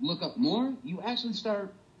you look up more, you actually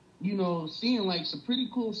start, seeing, like, some pretty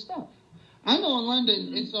cool stuff. I know in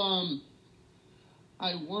London, it's,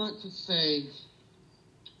 I want to say,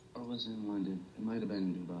 or was it in London? It might have been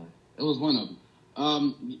in Dubai. It was one of them.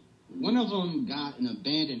 One of them got an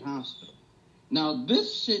abandoned hospital. Now,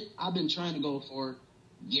 this shit I've been trying to go for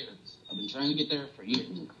years. I've been trying to get there for years.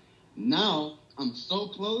 Now, I'm so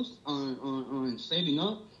close on saving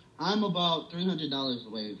up. I'm about $300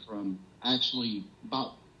 away from actually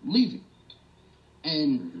about leaving.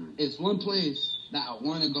 And it's one place that I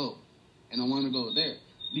want to go. And I want to go there.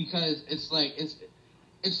 Because it's like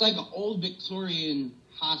an old Victorian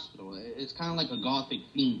hospital. It's kind of like a Gothic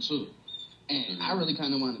theme too. And I really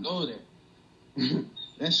kind of want to go there.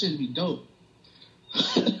 That should be dope.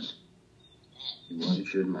 You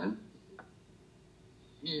should, man.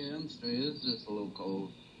 Yeah, I'm straight. It's just a little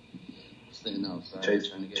cold. Sitting outside.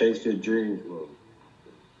 Chase your dreams, bro.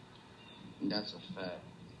 That's a fact.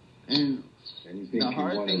 And anything the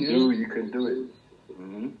hard thing is, you can do it.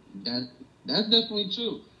 Mm-hmm. That's definitely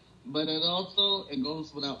true. But it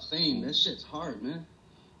goes without saying, that shit's hard, man.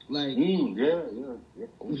 Like, yeah.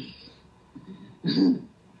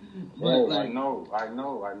 Bro, like, I know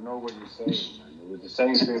what you're saying, man. It was the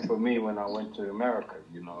same thing for me when I went to America,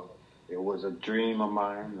 It was a dream of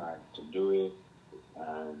mine, like, to do it.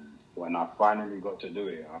 And when I finally got to do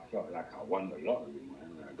it, I felt like I won the lottery, man.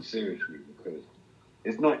 Like, seriously, because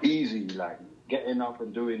it's not easy, like, getting up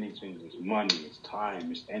and doing these things. It's money, it's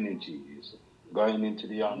time, it's energy, it's going into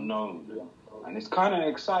the unknown. And it's kind of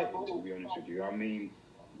exciting, to be honest with you. I mean,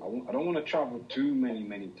 I don't want to travel too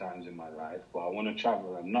many times in my life, but I want to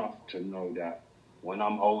travel enough to know that when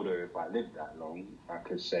I'm older, if I live that long, I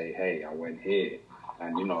could say, hey, I went here.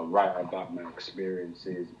 And, write about my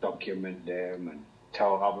experiences, document them, and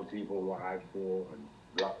tell other people what I thought, and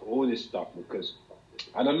like, all this stuff. Because,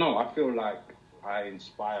 I don't know, I feel like I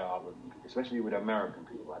inspire other people, especially with American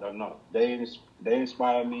people. I don't know. They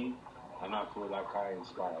inspire me, and I feel like I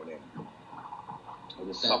inspire them.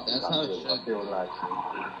 It's something I feel like.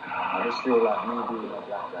 I just feel like me being a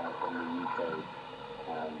black guy from the UK,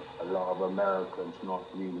 and a lot of Americans not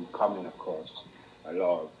really coming across a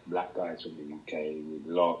lot of black guys from the UK with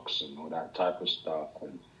locks and all that type of stuff.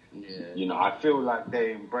 And, I feel like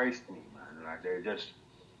they embraced me, man. Like, they're just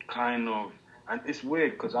kind of... And it's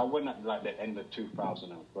weird, because I went at, like, the end of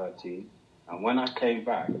 2013, and when I came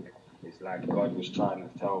back, it's like God was trying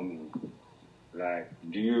to tell me, like,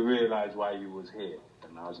 do you realize why you was here?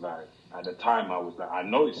 And I was like, at the time, I was like, I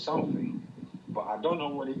know it's something, but I don't know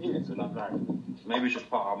what it is. And I'm like, maybe it's just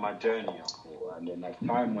part of my journey, I thought. And then as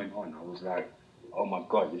time went on, I was like, oh my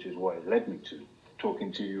God, this is what it led me to.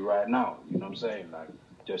 Talking to you right now, you know what I'm saying? Like,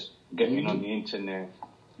 just getting on the internet,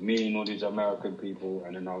 meeting all these American people,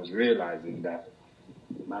 and then I was realizing that,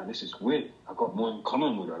 man, this is weird. I got more in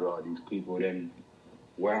common with a lot of these people than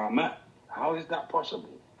where I'm at. How is that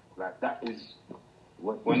possible? Like, that is...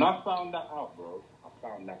 When I found that out, bro, I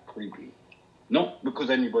found that creepy. Not because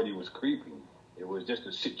anybody was creeping. It was just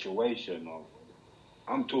a situation of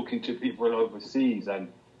I'm talking to people overseas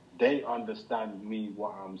and they understand me,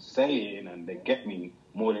 what I'm saying, and they get me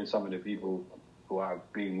more than some of the people who I've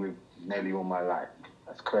been with nearly all my life.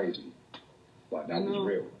 That's crazy. But that was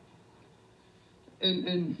real.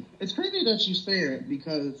 And it's crazy that you say it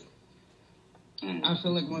because I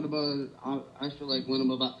feel like what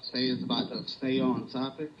I'm about to say is about to stay on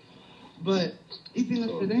topic. But even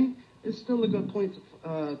if it ain't, it's still a good point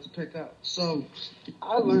to pick up. So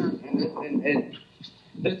I learned, and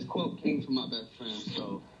this quote came from my best friend,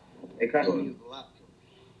 so it kind of means a lot.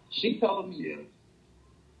 She told me,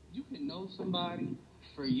 you can know somebody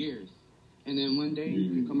for years, and then one day you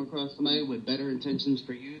can come across somebody with better intentions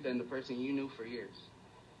for you than the person you knew for years.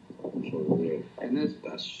 And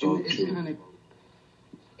that's so true. It's kind of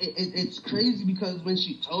it's crazy because when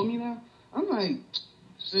she told me that, I'm like,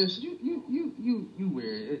 sis, you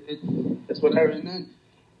weird. It's whatever. And then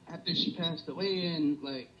after she passed away, and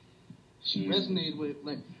like she resonated with,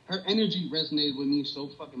 like, her energy resonated with me so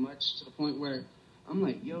fucking much to the point where I'm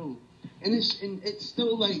like, yo, and it's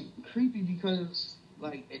still like creepy because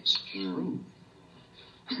like it's true.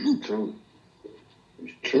 It's true.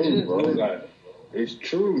 It's true, bro. Like, it's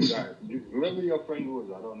true. Like, whoever your friend was,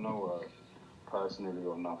 I don't know her personally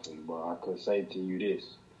or nothing, but I could say to you this: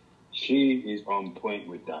 she is on point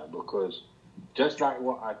with that, because just like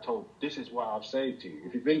what I told, this is what I've said to you.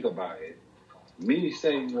 If you think about it, me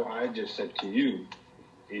saying what I just said to you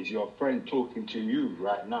is your friend talking to you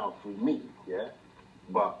right now through me, yeah?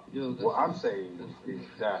 But what I'm saying is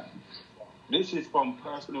that this is from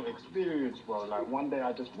personal experience, bro. Like, one day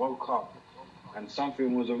I just woke up and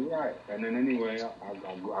something wasn't right. And then anyway,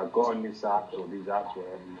 I got on this app, or these apps,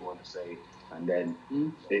 whatever you want to say, and then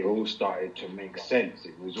it all started to make sense.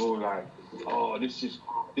 It was all like, oh, this is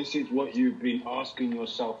what you've been asking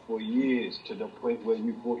yourself for years, to the point where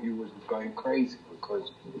you thought you was going crazy.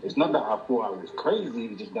 Because it's not that I thought I was crazy,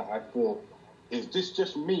 it's just that I thought, is this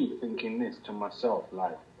just me thinking this to myself?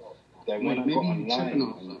 Like, then when I got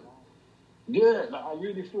online, yeah, like, I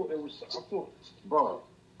really thought there was,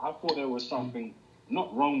 I thought there was something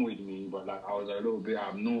not wrong with me, but like I was a little bit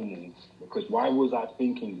abnormal, because why was I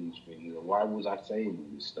thinking these things, or why was I saying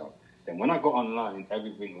this stuff? Then when I got online,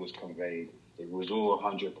 everything was conveyed. It was all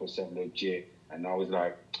 100% legit, and I was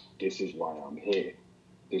like, this is why I'm here.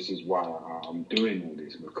 This is why I'm doing all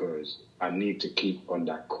this, because I need to keep on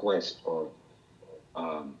that quest of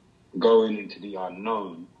going into the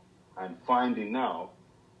unknown and finding out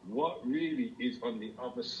what really is on the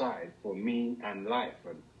other side for me and life.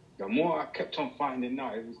 And the more I kept on finding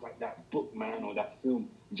out, it was like that book, man, or that film.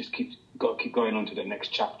 You just got to keep going on to the next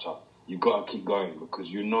chapter. You got to keep going, because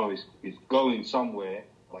you know it's going somewhere,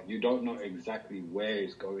 but you don't know exactly where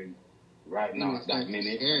it's going right now at that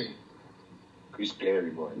minute. Scary. It's scary,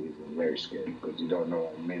 boy. It's very scary, because you don't know.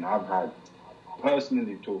 I mean,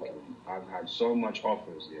 personally talking, I've had so much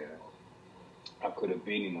offers, yeah. I could have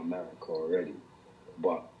been in America already.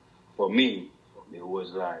 But for me, it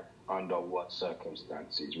was like, under what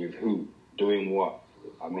circumstances, with who, doing what.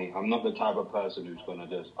 I mean, I'm not the type of person who's going to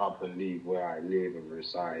just up and leave where I live and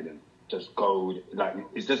reside and just go. Like,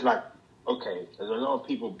 it's just like, okay, there's a lot of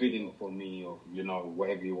people bidding for me, or, you know,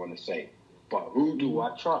 whatever you want to say. But who do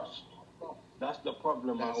I trust? That's the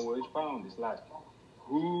problem I always found. It's like,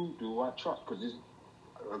 who do I trust? Because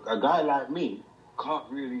a guy like me can't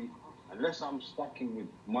really, unless I'm stacking with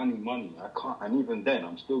money, I can't. And even then,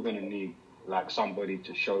 I'm still going to need like somebody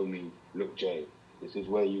to show me, look, Jay, this is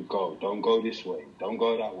where you go. Don't go this way. Don't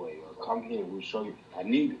go that way. Or come here, we'll show you. I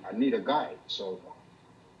need a guide. So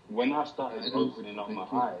when I started opening up my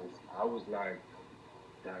eyes, I was like,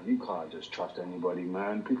 damn, you can't just trust anybody,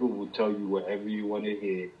 man. People will tell you whatever you want to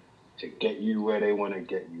hear to get you where they want to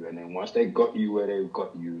get you. And then once they got you where they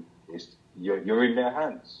got you, you're in their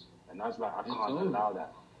hands. And I was like, I can't allow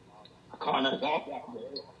that. I can't allow that, bro.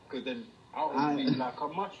 Because then I'll be like a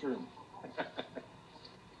mushroom.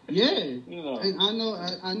 Yeah, you know. And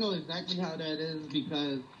I know exactly how that is,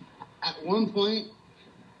 because at one point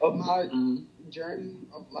of my journey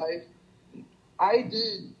of life, I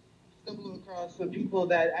did stumble across some people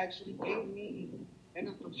that actually gave me an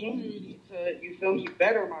opportunity to, you feel me,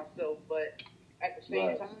 better myself. But at the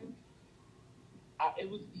same time, it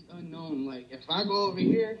was the unknown. Like, if I go over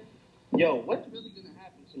here, yo, what's really gonna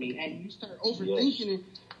happen to me? And you start overthinking it.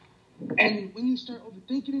 And when you start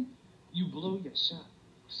overthinking it, you blow your shot.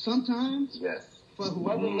 Sometimes, for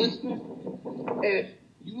whoever listening, if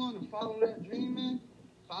you want to follow that dream, man,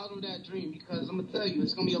 follow that dream. Because I'm going to tell you,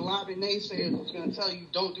 it's going to be a lot of naysayers that's going to tell you,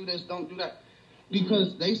 don't do this, don't do that.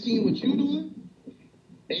 Because they seen what you doing,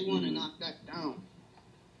 they want to knock that down.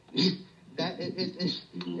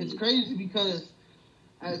 it's crazy because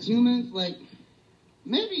as humans, like,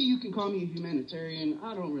 maybe you can call me a humanitarian.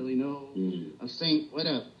 I don't really know, a saint,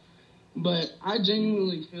 whatever. But I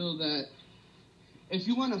genuinely feel that if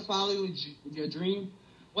you want to follow your dream,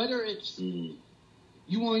 whether it's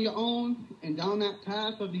you on your own and down that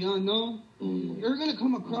path of the unknown, you're going to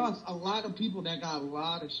come across a lot of people that got a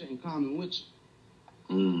lot of shit in common with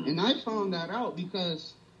you. And I found that out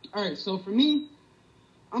because, all right, so for me,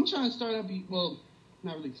 I'm trying to start up, well,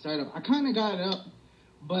 not really start up. I kind of got it up,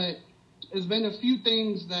 but there's been a few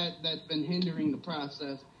things that's been hindering the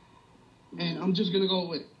process, and I'm just going to go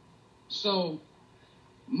with it. So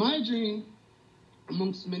my dream,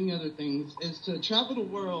 amongst many other things, is to travel the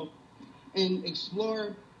world and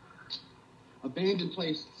explore abandoned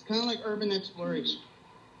places. It's kind of like urban exploration.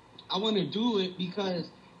 I want to do it because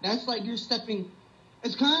that's like you're stepping,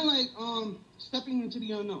 it's kind of like stepping into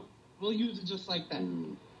the unknown. We'll use it just like that.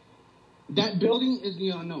 That building is the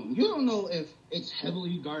unknown. You don't know if it's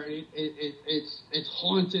heavily guarded, it's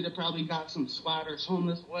haunted, it probably got some squatters,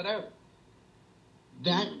 homeless, whatever.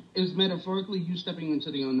 That is metaphorically you stepping into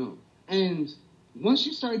the unknown. And once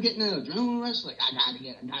you start getting that adrenaline rush, like, I gotta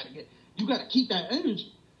get, you gotta keep that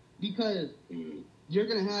energy because you're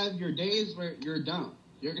gonna have your days where you're down.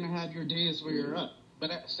 You're gonna have your days where you're up. But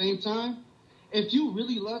at the same time, if you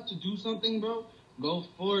really love to do something, bro, go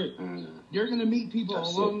for it. You're gonna meet people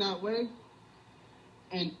along that way,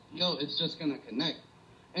 and yo, it's just gonna connect.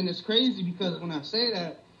 And it's crazy because when I say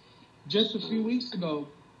that, just a few weeks ago,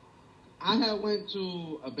 I had went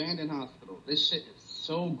to abandoned hospital. This shit is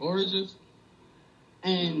so gorgeous.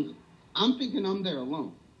 And I'm thinking I'm there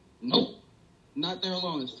alone. Nope. Not there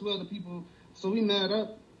alone. There's two other people. So we met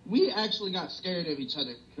up. We actually got scared of each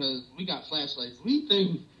other because we got flashlights. We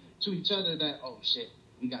think to each other that, oh shit,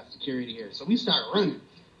 we got security here. So we start running.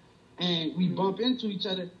 And we bump into each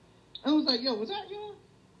other. I was like, yo, was that you?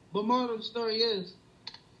 But moral of the story is,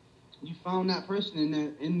 you found that person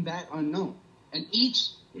in that unknown. And each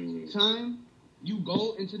time you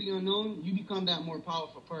go into the unknown, you become that more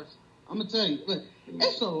powerful person. I'm going to tell you, look,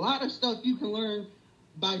 it's a lot of stuff you can learn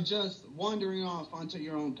by just wandering off onto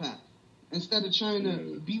your own path. Instead of trying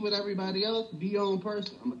to be with everybody else, be your own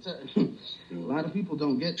person. I'm going to tell you, a lot of people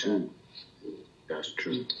don't get that. That's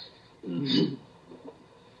true.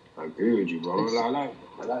 I agree with you, bro. I like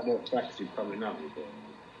that facts you're coming up with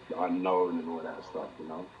the unknown and all that stuff, you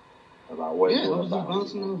know? About what I was just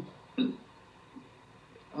bouncing on.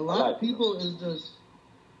 A lot of people is just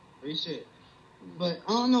free shit. But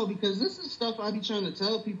I don't know, because this is stuff I be trying to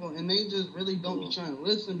tell people, and they just really don't be trying to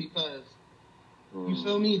listen because, you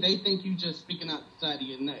feel me, they think you just speaking out the side of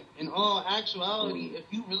your neck. In all actuality, if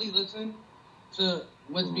you really listen to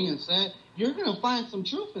what's being said, you're going to find some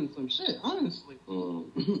truth in some shit, honestly. For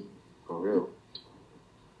real.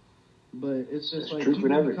 But it's just like,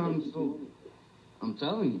 people become so, I'm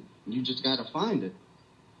telling you just got to find it.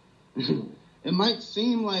 It might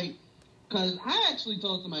seem like, because I actually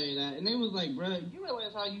told somebody that, and they was like, bro, you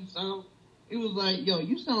realize how you sound? It was like, yo,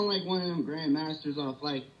 you sound like one of them grandmasters off,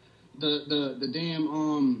 like, the damn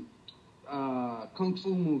Kung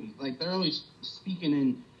Fu movies. Like, they're always speaking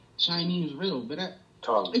in Chinese riddle. But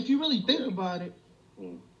if you really think about it,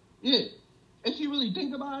 if you really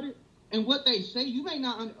think about it, and what they say, you may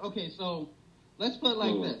not, okay, so, let's put it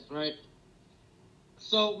like this, right?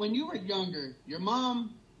 So, when you were younger, your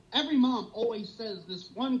mom, every mom always says this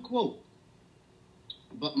one quote.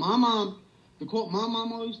 But my mom, the quote my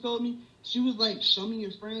mom always told me, she was like, show me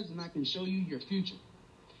your friends and I can show you your future.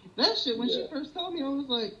 That shit, when she first told me, I was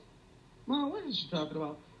like, Mom, what is she talking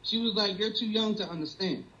about? She was like, you're too young to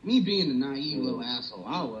understand. Me being the naive little asshole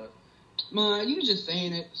I was, Mom, you just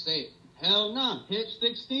saying it to say it. Hell nah. Hit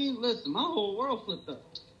 16, listen, my whole world flipped up.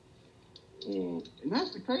 And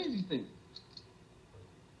that's the crazy thing.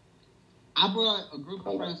 I brought a group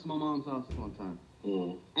of friends to my mom's house one time.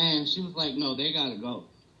 And she was like, no, they gotta go.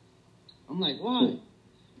 I'm like, why?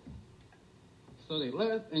 So they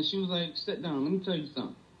left, and she was like, sit down, let me tell you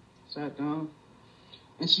something. Sat down,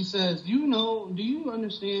 and she says, do you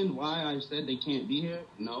understand why I said they can't be here?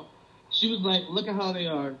 No. She was like, look at how they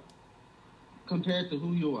are compared to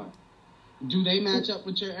who you are. Do they match up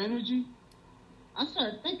with your energy? I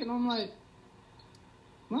started thinking, I'm like,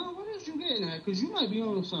 Mom, what is you getting at? Because you might be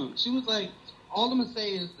on something. She was like, all I'm going to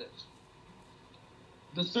say is this.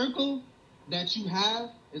 The circle that you have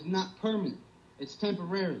is not permanent. It's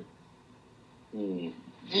temporary.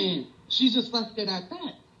 And she just left it at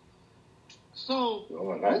that. So,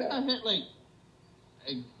 once I hit, like,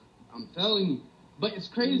 I'm telling you. But it's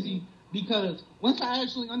crazy because once I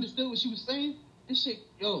actually understood what she was saying, this shit,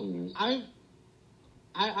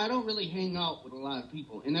 I don't really hang out with a lot of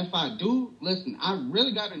people. And if I do, listen, I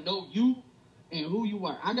really got to know you and who you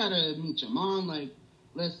are. I got to meet your mom. Like,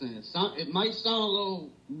 listen, it might sound a little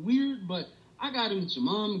weird, but I got to meet your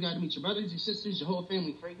mom. I got to meet your brothers, your sisters, your whole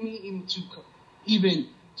family. For me, even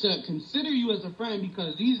to consider you as a friend,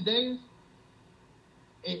 because these days,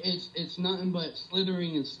 it's nothing but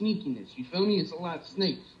slithering and sneakiness. You feel me? It's a lot of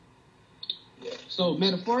snakes. Yeah. So,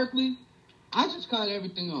 metaphorically, I just cut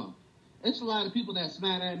everything off. It's a lot of people that's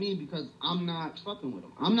mad at me because I'm not fucking with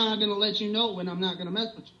them. I'm not going to let you know when I'm not going to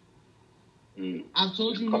mess with you. I've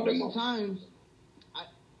told you multiple times,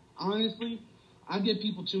 honestly, I give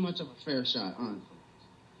people too much of a fair shot, honestly.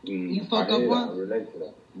 You fuck up one? I relate to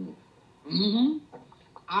that.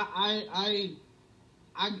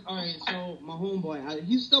 All right, so my homeboy,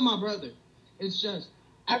 he's still my brother. It's just,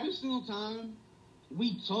 every single time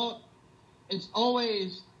we talk, it's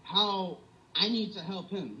always how I need to help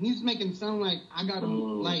him. He's making it sound like I gotta,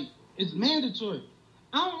 like, it's mandatory.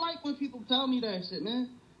 I don't like when people tell me that shit, man.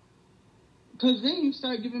 Because then you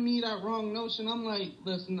start giving me that wrong notion. I'm like,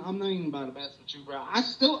 listen, I'm not even about to mess with you, bro. I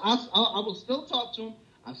will still talk to him.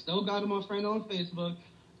 I still got him a friend on Facebook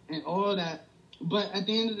and all that. But at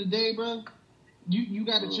the end of the day, bro, you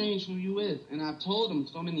got to change who you is. And I've told him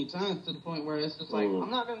so many times to the point where it's just like,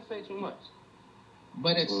 I'm not going to say too much.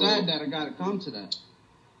 But it's sad that I got to come to that.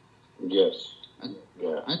 Yes.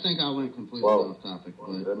 I think I went completely off topic. But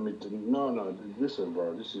No. Listen,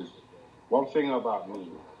 bro. This is one thing about me.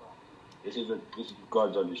 This is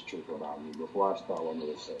God's honest truth about me. Before I start, what I'm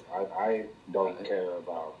going to say. I don't care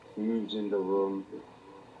about who's in the room.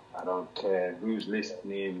 I don't care who's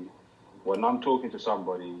listening. When I'm talking to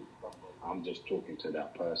somebody, I'm just talking to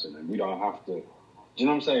that person. And we don't have to... Do you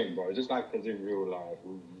know what I'm saying, bro? It's just like as in real life.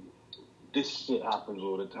 This shit happens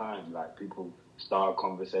all the time. Like, people start a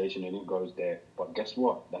conversation and it goes there. But guess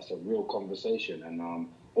what? That's a real conversation. And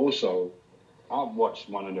also, I've watched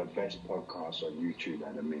one of the best podcasts on YouTube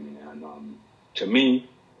at the minute. And to me,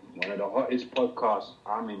 one of the hottest podcasts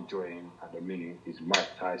I'm enjoying at the minute is Mike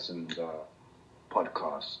Tyson's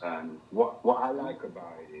podcast. And what I like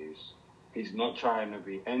about it is he's not trying to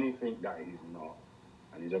be anything that he's not.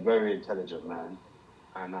 And he's a very intelligent man.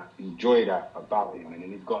 And I enjoy that about him. And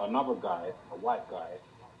then he's got another guy, a white guy,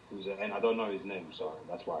 and I don't know his name, so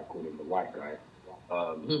that's why I call him the white guy.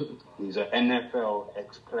 He's an NFL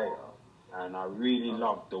ex-player, and I really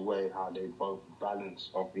love the way how they both balance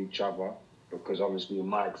off each other, because obviously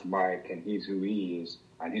Mike's Mike, and he's who he is,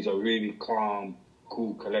 and he's a really calm,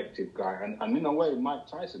 cool, collective guy. And in a way, Mike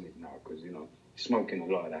Tyson is now, because, you know, he's smoking a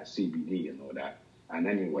lot of that CBD and all that. And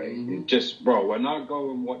anyway, it's just, bro, when I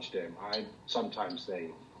go and watch them, I sometimes say,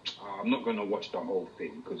 I'm not going to watch the whole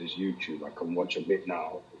thing because it's YouTube. I can watch a bit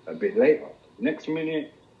now, a bit later. Next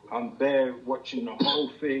minute, I'm there watching the whole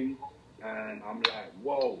thing, and I'm like,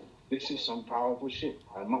 whoa, this is some powerful shit.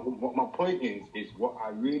 And what my point is what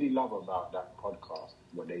I really love about that podcast,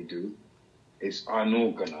 what they do, is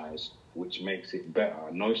unorganized, which makes it better.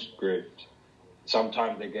 No script.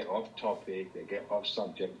 Sometimes they get off topic, they get off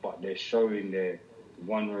subject, but they're showing their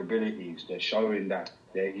vulnerabilities. They're showing that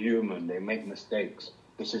they're human. They make mistakes.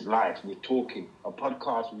 This is life. We're talking. A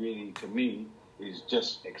podcast really, to me, is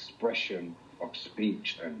just expression of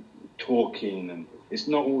speech and talking. And it's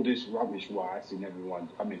not all this rubbish what I see everyone.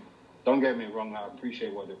 I mean, don't get me wrong. I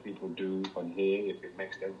appreciate what the people do on here if it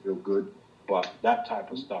makes them feel good. But that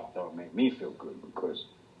type of stuff don't make me feel good, because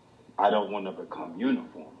I don't want to become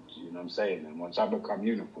uniforms. You know what I'm saying? And once I become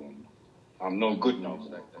uniform, I'm no good no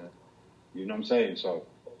more. You know what I'm saying? So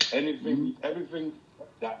everything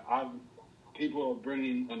that people are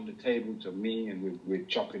bringing on the table to me, and we're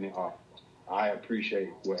chopping it up, I appreciate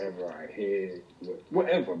whatever I hear,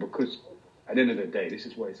 whatever, because at the end of the day, this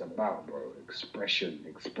is what it's about, bro. Expression,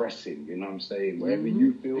 expressing, you know what I'm saying? Whatever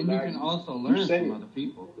you feel and like. And you can also learn from other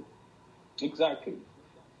people. Exactly.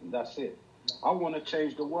 And that's it. I want to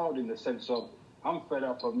change the world in the sense of I'm fed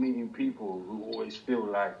up of meeting people who always feel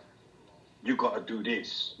like, you got to do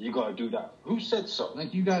this, you got to do that. Who said so?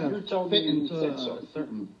 Like, you got to fit into a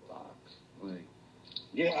certain box. Like,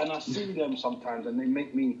 yeah, and I see them sometimes, and they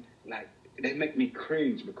make me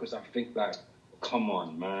cringe, because I think, like, come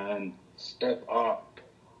on, man, step up.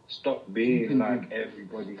 Stop being like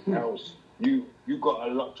everybody else. You got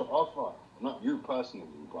a lot to offer. Not you personally,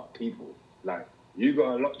 but people. Like, you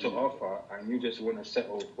got a lot to offer, and you just want to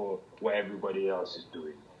settle for what everybody else is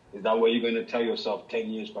doing. Is that what you're going to tell yourself 10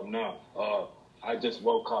 years from now? I just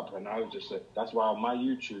woke up and I was just like, that's why on my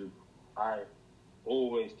YouTube, I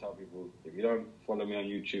always tell people, if you don't follow me on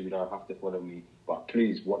YouTube, you don't have to follow me. But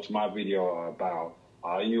please watch my video about,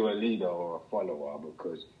 are you a leader or a follower?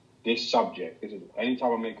 Because this subject,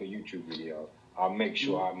 anytime I make a YouTube video, I'll make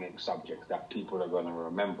sure I make subjects that people are going to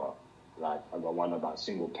remember. Like, I got one about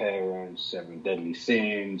single parents, 7 deadly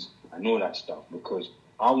sins, and all that stuff, because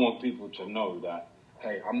I want people to know that,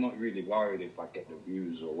 hey, I'm not really worried if I get the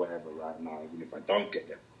views or whatever right now, even if I don't get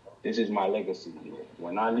them. This is my legacy.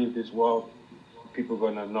 When I leave this world, people are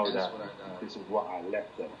going to know that this is what I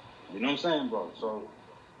left them. You know what I'm saying, bro? So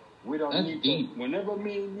we don't need to, whenever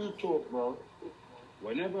me and you talk, bro,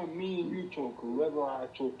 whoever I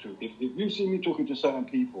talk to, if you see me talking to certain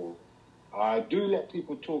people, I do let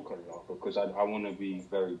people talk a lot because I want to be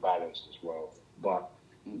very balanced as well. But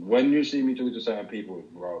when you see me talking to certain people,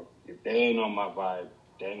 bro, if they ain't on my vibe,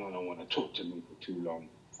 they ain't going to want to talk to me for too long.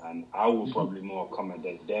 And I will probably more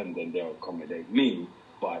accommodate them than they'll accommodate me.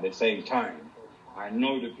 But at the same time, I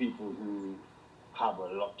know the people who have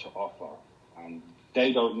a lot to offer, and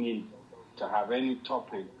they don't need to have any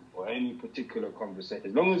topic or any particular conversation.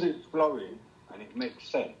 As long as it's flowing and it makes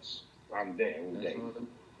sense, I'm there all day.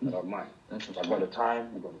 I don't mind. If I got the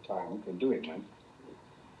time, we can do it, man.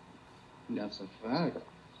 That's a fact.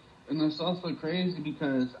 And it's also crazy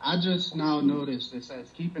because I just now noticed it says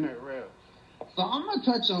keeping it real. So I'm going to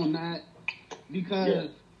touch on that because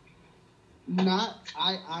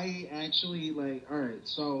I actually, like, all right,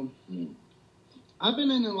 so I've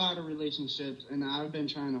been in a lot of relationships and I've been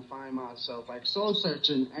trying to find myself, like, soul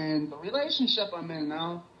searching. And the relationship I'm in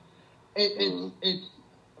now, it's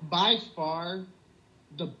by far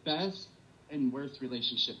the best and worst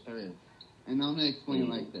relationship there is. And I'm going to explain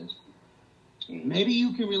like this. Maybe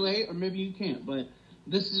you can relate or maybe you can't, but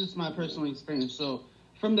this is just my personal experience. So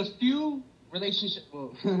from the few relationships I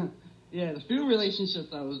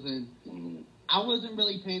was in, I wasn't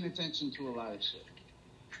really paying attention to a lot of shit.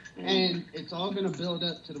 And it's all going to build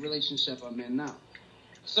up to the relationship I'm in now.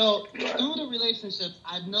 So through the relationships,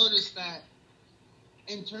 I've noticed that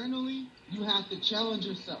internally, you have to challenge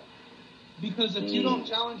yourself. Because if you don't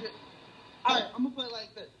challenge it... All right, I'm going to put it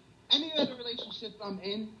like this. Any other relationships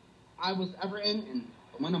I was ever in, and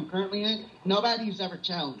the one I'm currently in, nobody's ever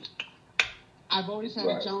challenged. I've always had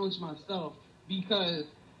to challenge myself because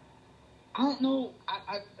I don't know.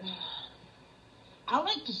 I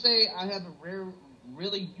like to say I have a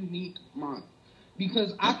really unique mind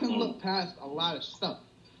because I can look past a lot of stuff.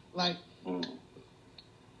 Like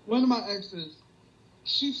one of my exes,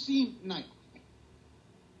 she seemed nice,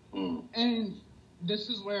 and this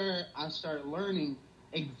is where I started learning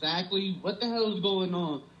exactly what the hell is going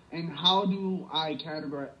on. And how do I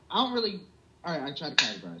categorize? I try to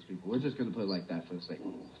categorize people. We're just going to put it like that for a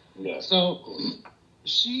second. Yeah. So,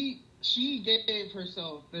 she gave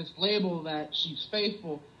herself this label that she's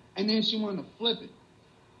faithful, and then she wanted to flip it.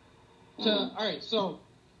 All right, so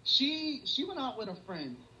she went out with a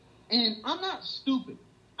friend, and I'm not stupid.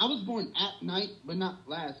 I was born at night, but not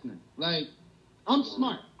last night. Like, I'm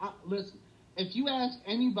smart. Listen, if you ask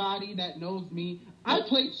anybody that knows me, I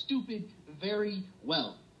play stupid very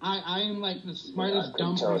well. I am like the smartest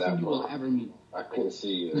dumb person you will ever meet. I couldn't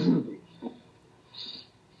see you.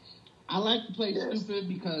 I like to play stupid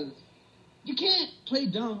because you can't play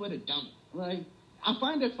dumb with a dummy. Like, I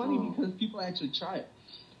find it funny because people actually try it.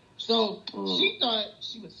 So she thought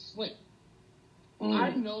she was slick. I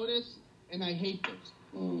noticed, and I hate this.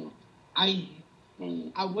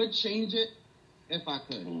 I would change it if I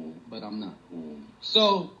could, but I'm not.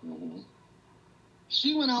 So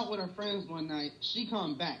she went out with her friends one night. She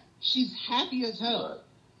come back. She's happy as hell.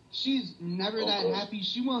 She's never that happy.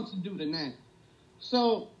 She wants to do the next.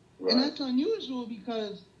 So, and that's unusual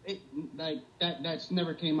because that's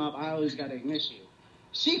never came up. I always got to initiate.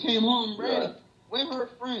 She came home ready with her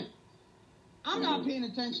friend. I'm not paying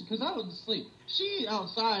attention because I was asleep. She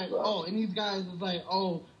outside. And these guys was like,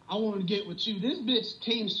 I want to get with you. This bitch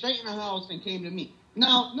came straight in the house and came to me.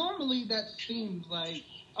 Now, normally that seems like,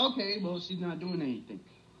 okay, well, she's not doing anything.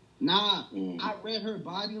 Nah, I read her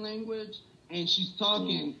body language, and she's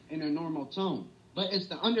talking in a normal tone. But it's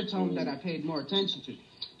the undertone that I paid more attention to.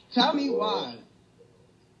 Tell me why.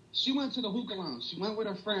 She went to the hookah lounge. She went with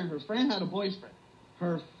her friend. Her friend had a boyfriend.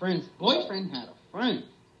 Her friend's boyfriend had a friend.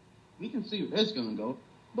 We can see where this is going to go,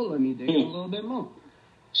 but let me dig in a little bit more.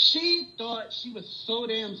 She thought she was so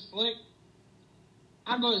damn slick.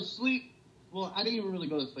 I go to sleep. Well, I didn't even really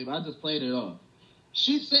go to sleep. I just played it off.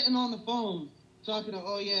 She's sitting on the phone talking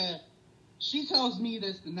to, she tells me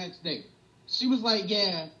this the next day. She was like,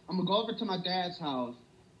 I'm going to go over to my dad's house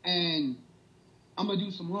and I'm going to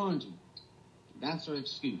do some laundry. That's her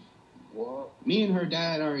excuse. What? Me and her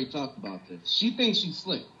dad already talked about this. She thinks she's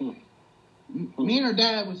slick. Me and her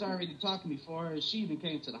dad was already talking before she even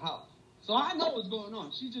came to the house. So I know what's going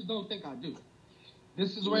on. She just don't think I do.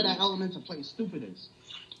 This is where that element of play stupid is.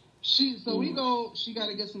 We go. She got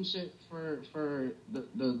to get some shit for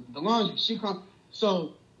the laundry. She comes.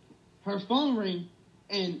 So her phone ring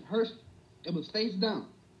and it was face down.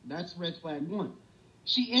 That's red flag 1.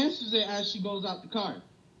 She answers it as she goes out the car.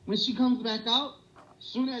 When she comes back out,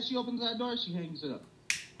 soon as she opens that door, she hangs it up.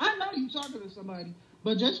 I know you talking to somebody,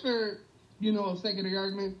 but just for a sake of the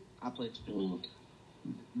argument, I played stupid.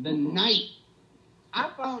 The night I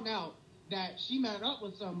found out that she met up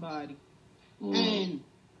with somebody and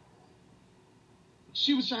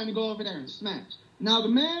she was trying to go over there and smash. Now, the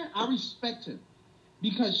man, I respect him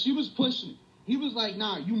because she was pushing it. He was like,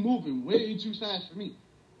 nah, you moving way too fast for me.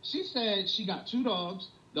 She said she got 2 dogs.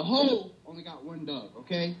 The hoe only got 1 dog,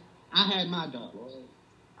 okay? I had my dog.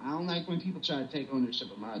 I don't like when people try to take ownership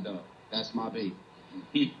of my dog. That's my baby.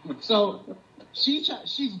 So she's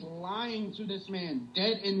lying to this man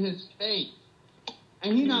dead in his face.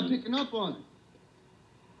 And he's not picking up on it.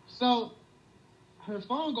 So her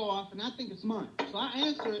phone go off, and I think it's mine. So I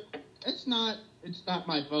answer it. It's not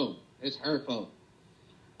my phone. It's her phone.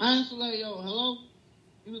 I answer like, yo, hello?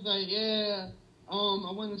 He was like, yeah, I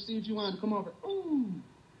wanted to see if you wanted to come over. Ooh.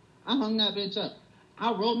 I hung that bitch up.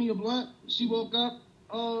 I rolled me a blunt. She woke up.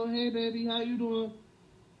 Oh, hey, baby, how you doing?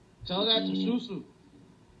 Tell that to Susu.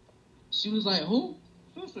 She was like, who?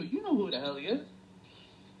 Susu, you know who the hell he is.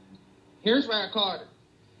 Here's where I called her.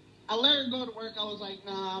 I let her go to work. I was like,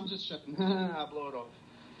 nah, I'm just checking. I blow it off.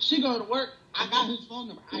 She go to work. I got his phone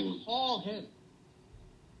number. I call him.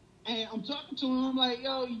 And I'm talking to him. I'm like,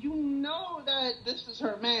 yo, you know that this is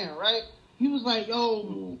her man, right? He was like,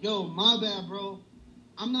 yo, my bad, bro.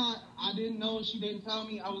 I didn't know. She didn't tell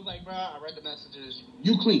me. I was like, bro, I read the messages.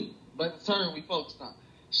 You clean. But it's her we focused on.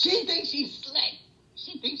 She thinks she's slick.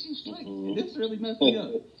 This really messed me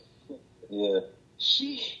up. Yeah.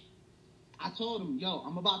 I told him, yo,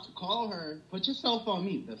 I'm about to call her. Put yourself on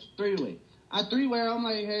me. That's 3-way. I 3-way. I'm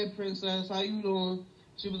like, hey, princess, how you doing?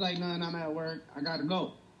 She was like, none, I'm at work. I got to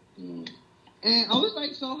go. And I was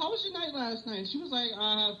like, so how was your night last night? She was like,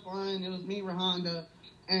 I had fun. It was me, Rahonda.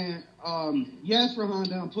 And, yes,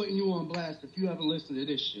 Rahonda, I'm putting you on blast if you haven't listened to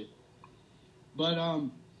this shit. But,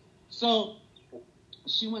 so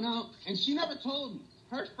she went out, and she never told me.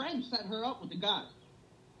 Her friend set her up with the guy.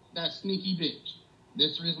 That sneaky bitch.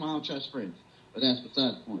 That's the reason why I don't trust friends. But that's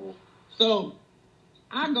beside the point. So,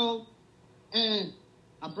 I go, and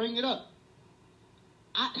I bring it up.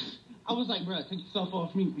 I was like, bro, take yourself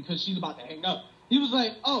off me because she's about to hang up. He was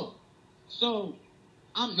like, oh, so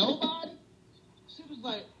I'm nobody? She was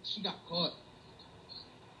like, she got caught.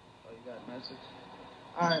 Oh, you got a message?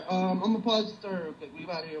 All right, I'm going to pause the story real quick. We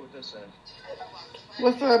about to hear what this says.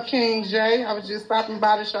 What's up, King J? I was just stopping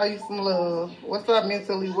by to show you some love. What's up,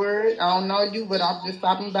 Mentally Word? I don't know you, but I'm just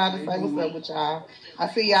stopping by to say what's up with y'all. I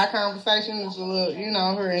see y'all conversation is a little,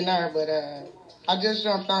 here and there, but I just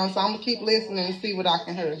jumped on, so I'm going to keep listening and see what I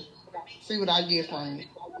can hear. See what I get from you.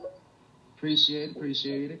 Appreciate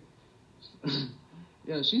it.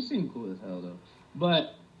 Yeah, she seemed cool as hell, though.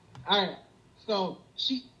 But, all right, so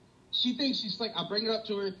she thinks she's like, I bring it up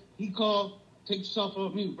to her. He called, take yourself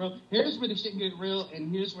off mute, bro. Here's where the shit get real,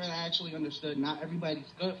 and here's where I actually understood not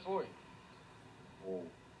everybody's good for it.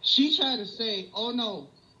 She tried to say, oh, no,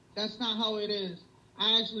 that's not how it is.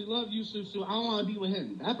 I actually love you, Susu. I don't want to be with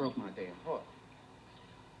him. That broke my damn heart.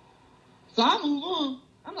 So I move on.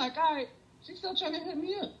 I'm like, all right, she's still trying to hit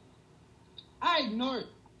me up. I ignore it.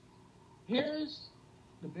 Here's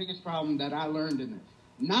the biggest problem that I learned in this.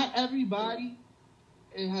 Not everybody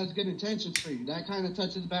has good intentions for you. That kind of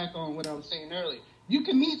touches back on what I was saying earlier. You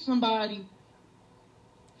can meet somebody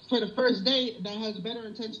for the first date that has better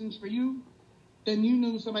intentions for you than you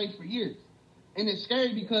knew somebody for years. And it's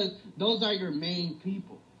scary because those are your main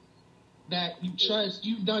people that you trust.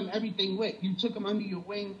 You've done everything with. You took them under your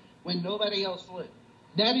wing when nobody else would.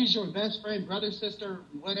 That is your best friend, brother, sister,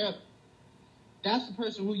 whatever. That's the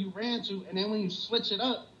person who you ran to, and then when you switch it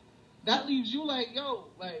up, that leaves you like, yo,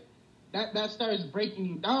 like, that starts breaking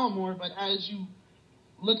you down more, but as you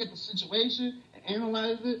look at the situation and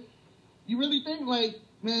analyze it, you really think, like,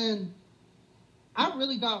 man, I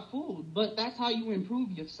really got fooled, but that's how you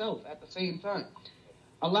improve yourself at the same time.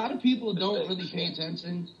 A lot of people don't really pay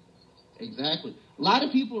attention. Exactly. A lot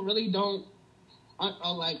of people really don't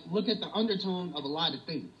look at the undertone of a lot of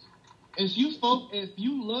things. If you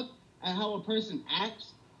look at how a person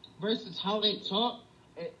acts versus how they talk,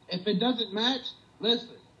 if it doesn't match,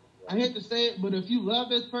 listen, I hate to say it, but if you love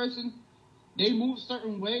this person, they move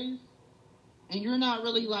certain ways, and you're not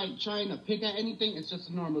really like trying to pick at anything, it's just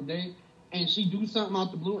a normal day, and she do something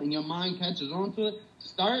out the blue and your mind catches on to it,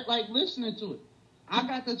 start like listening to it. I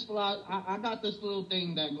got this little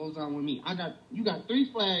thing that goes on with me. You got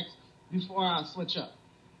 3 flags before I switch up.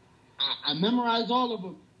 I memorize all of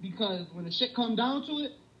them because when the shit come down to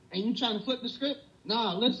it and you trying to flip the script,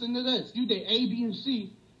 nah, listen to this. You did A, B, and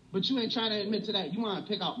C, but you ain't trying to admit to that. You want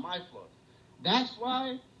to pick out my flaws. That's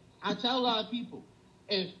why I tell a lot of people,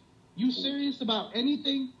 if you serious about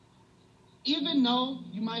anything, even though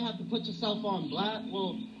you might have to put yourself on blast,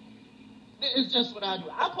 well, it's just what I do.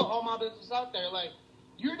 I put all my business out there. Like,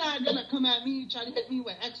 you're not going to come at me trying to hit me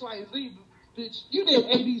with X, Y, and Z. Bitch, you did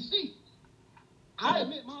ABC. I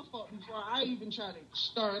admit my fault before I even try to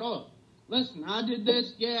start off. Listen, I did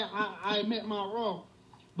this. Yeah, I admit my wrong.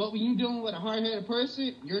 But when you're dealing with a hard-headed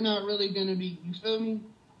person, you're not really going to be, you feel me?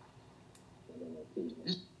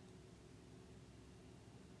 It's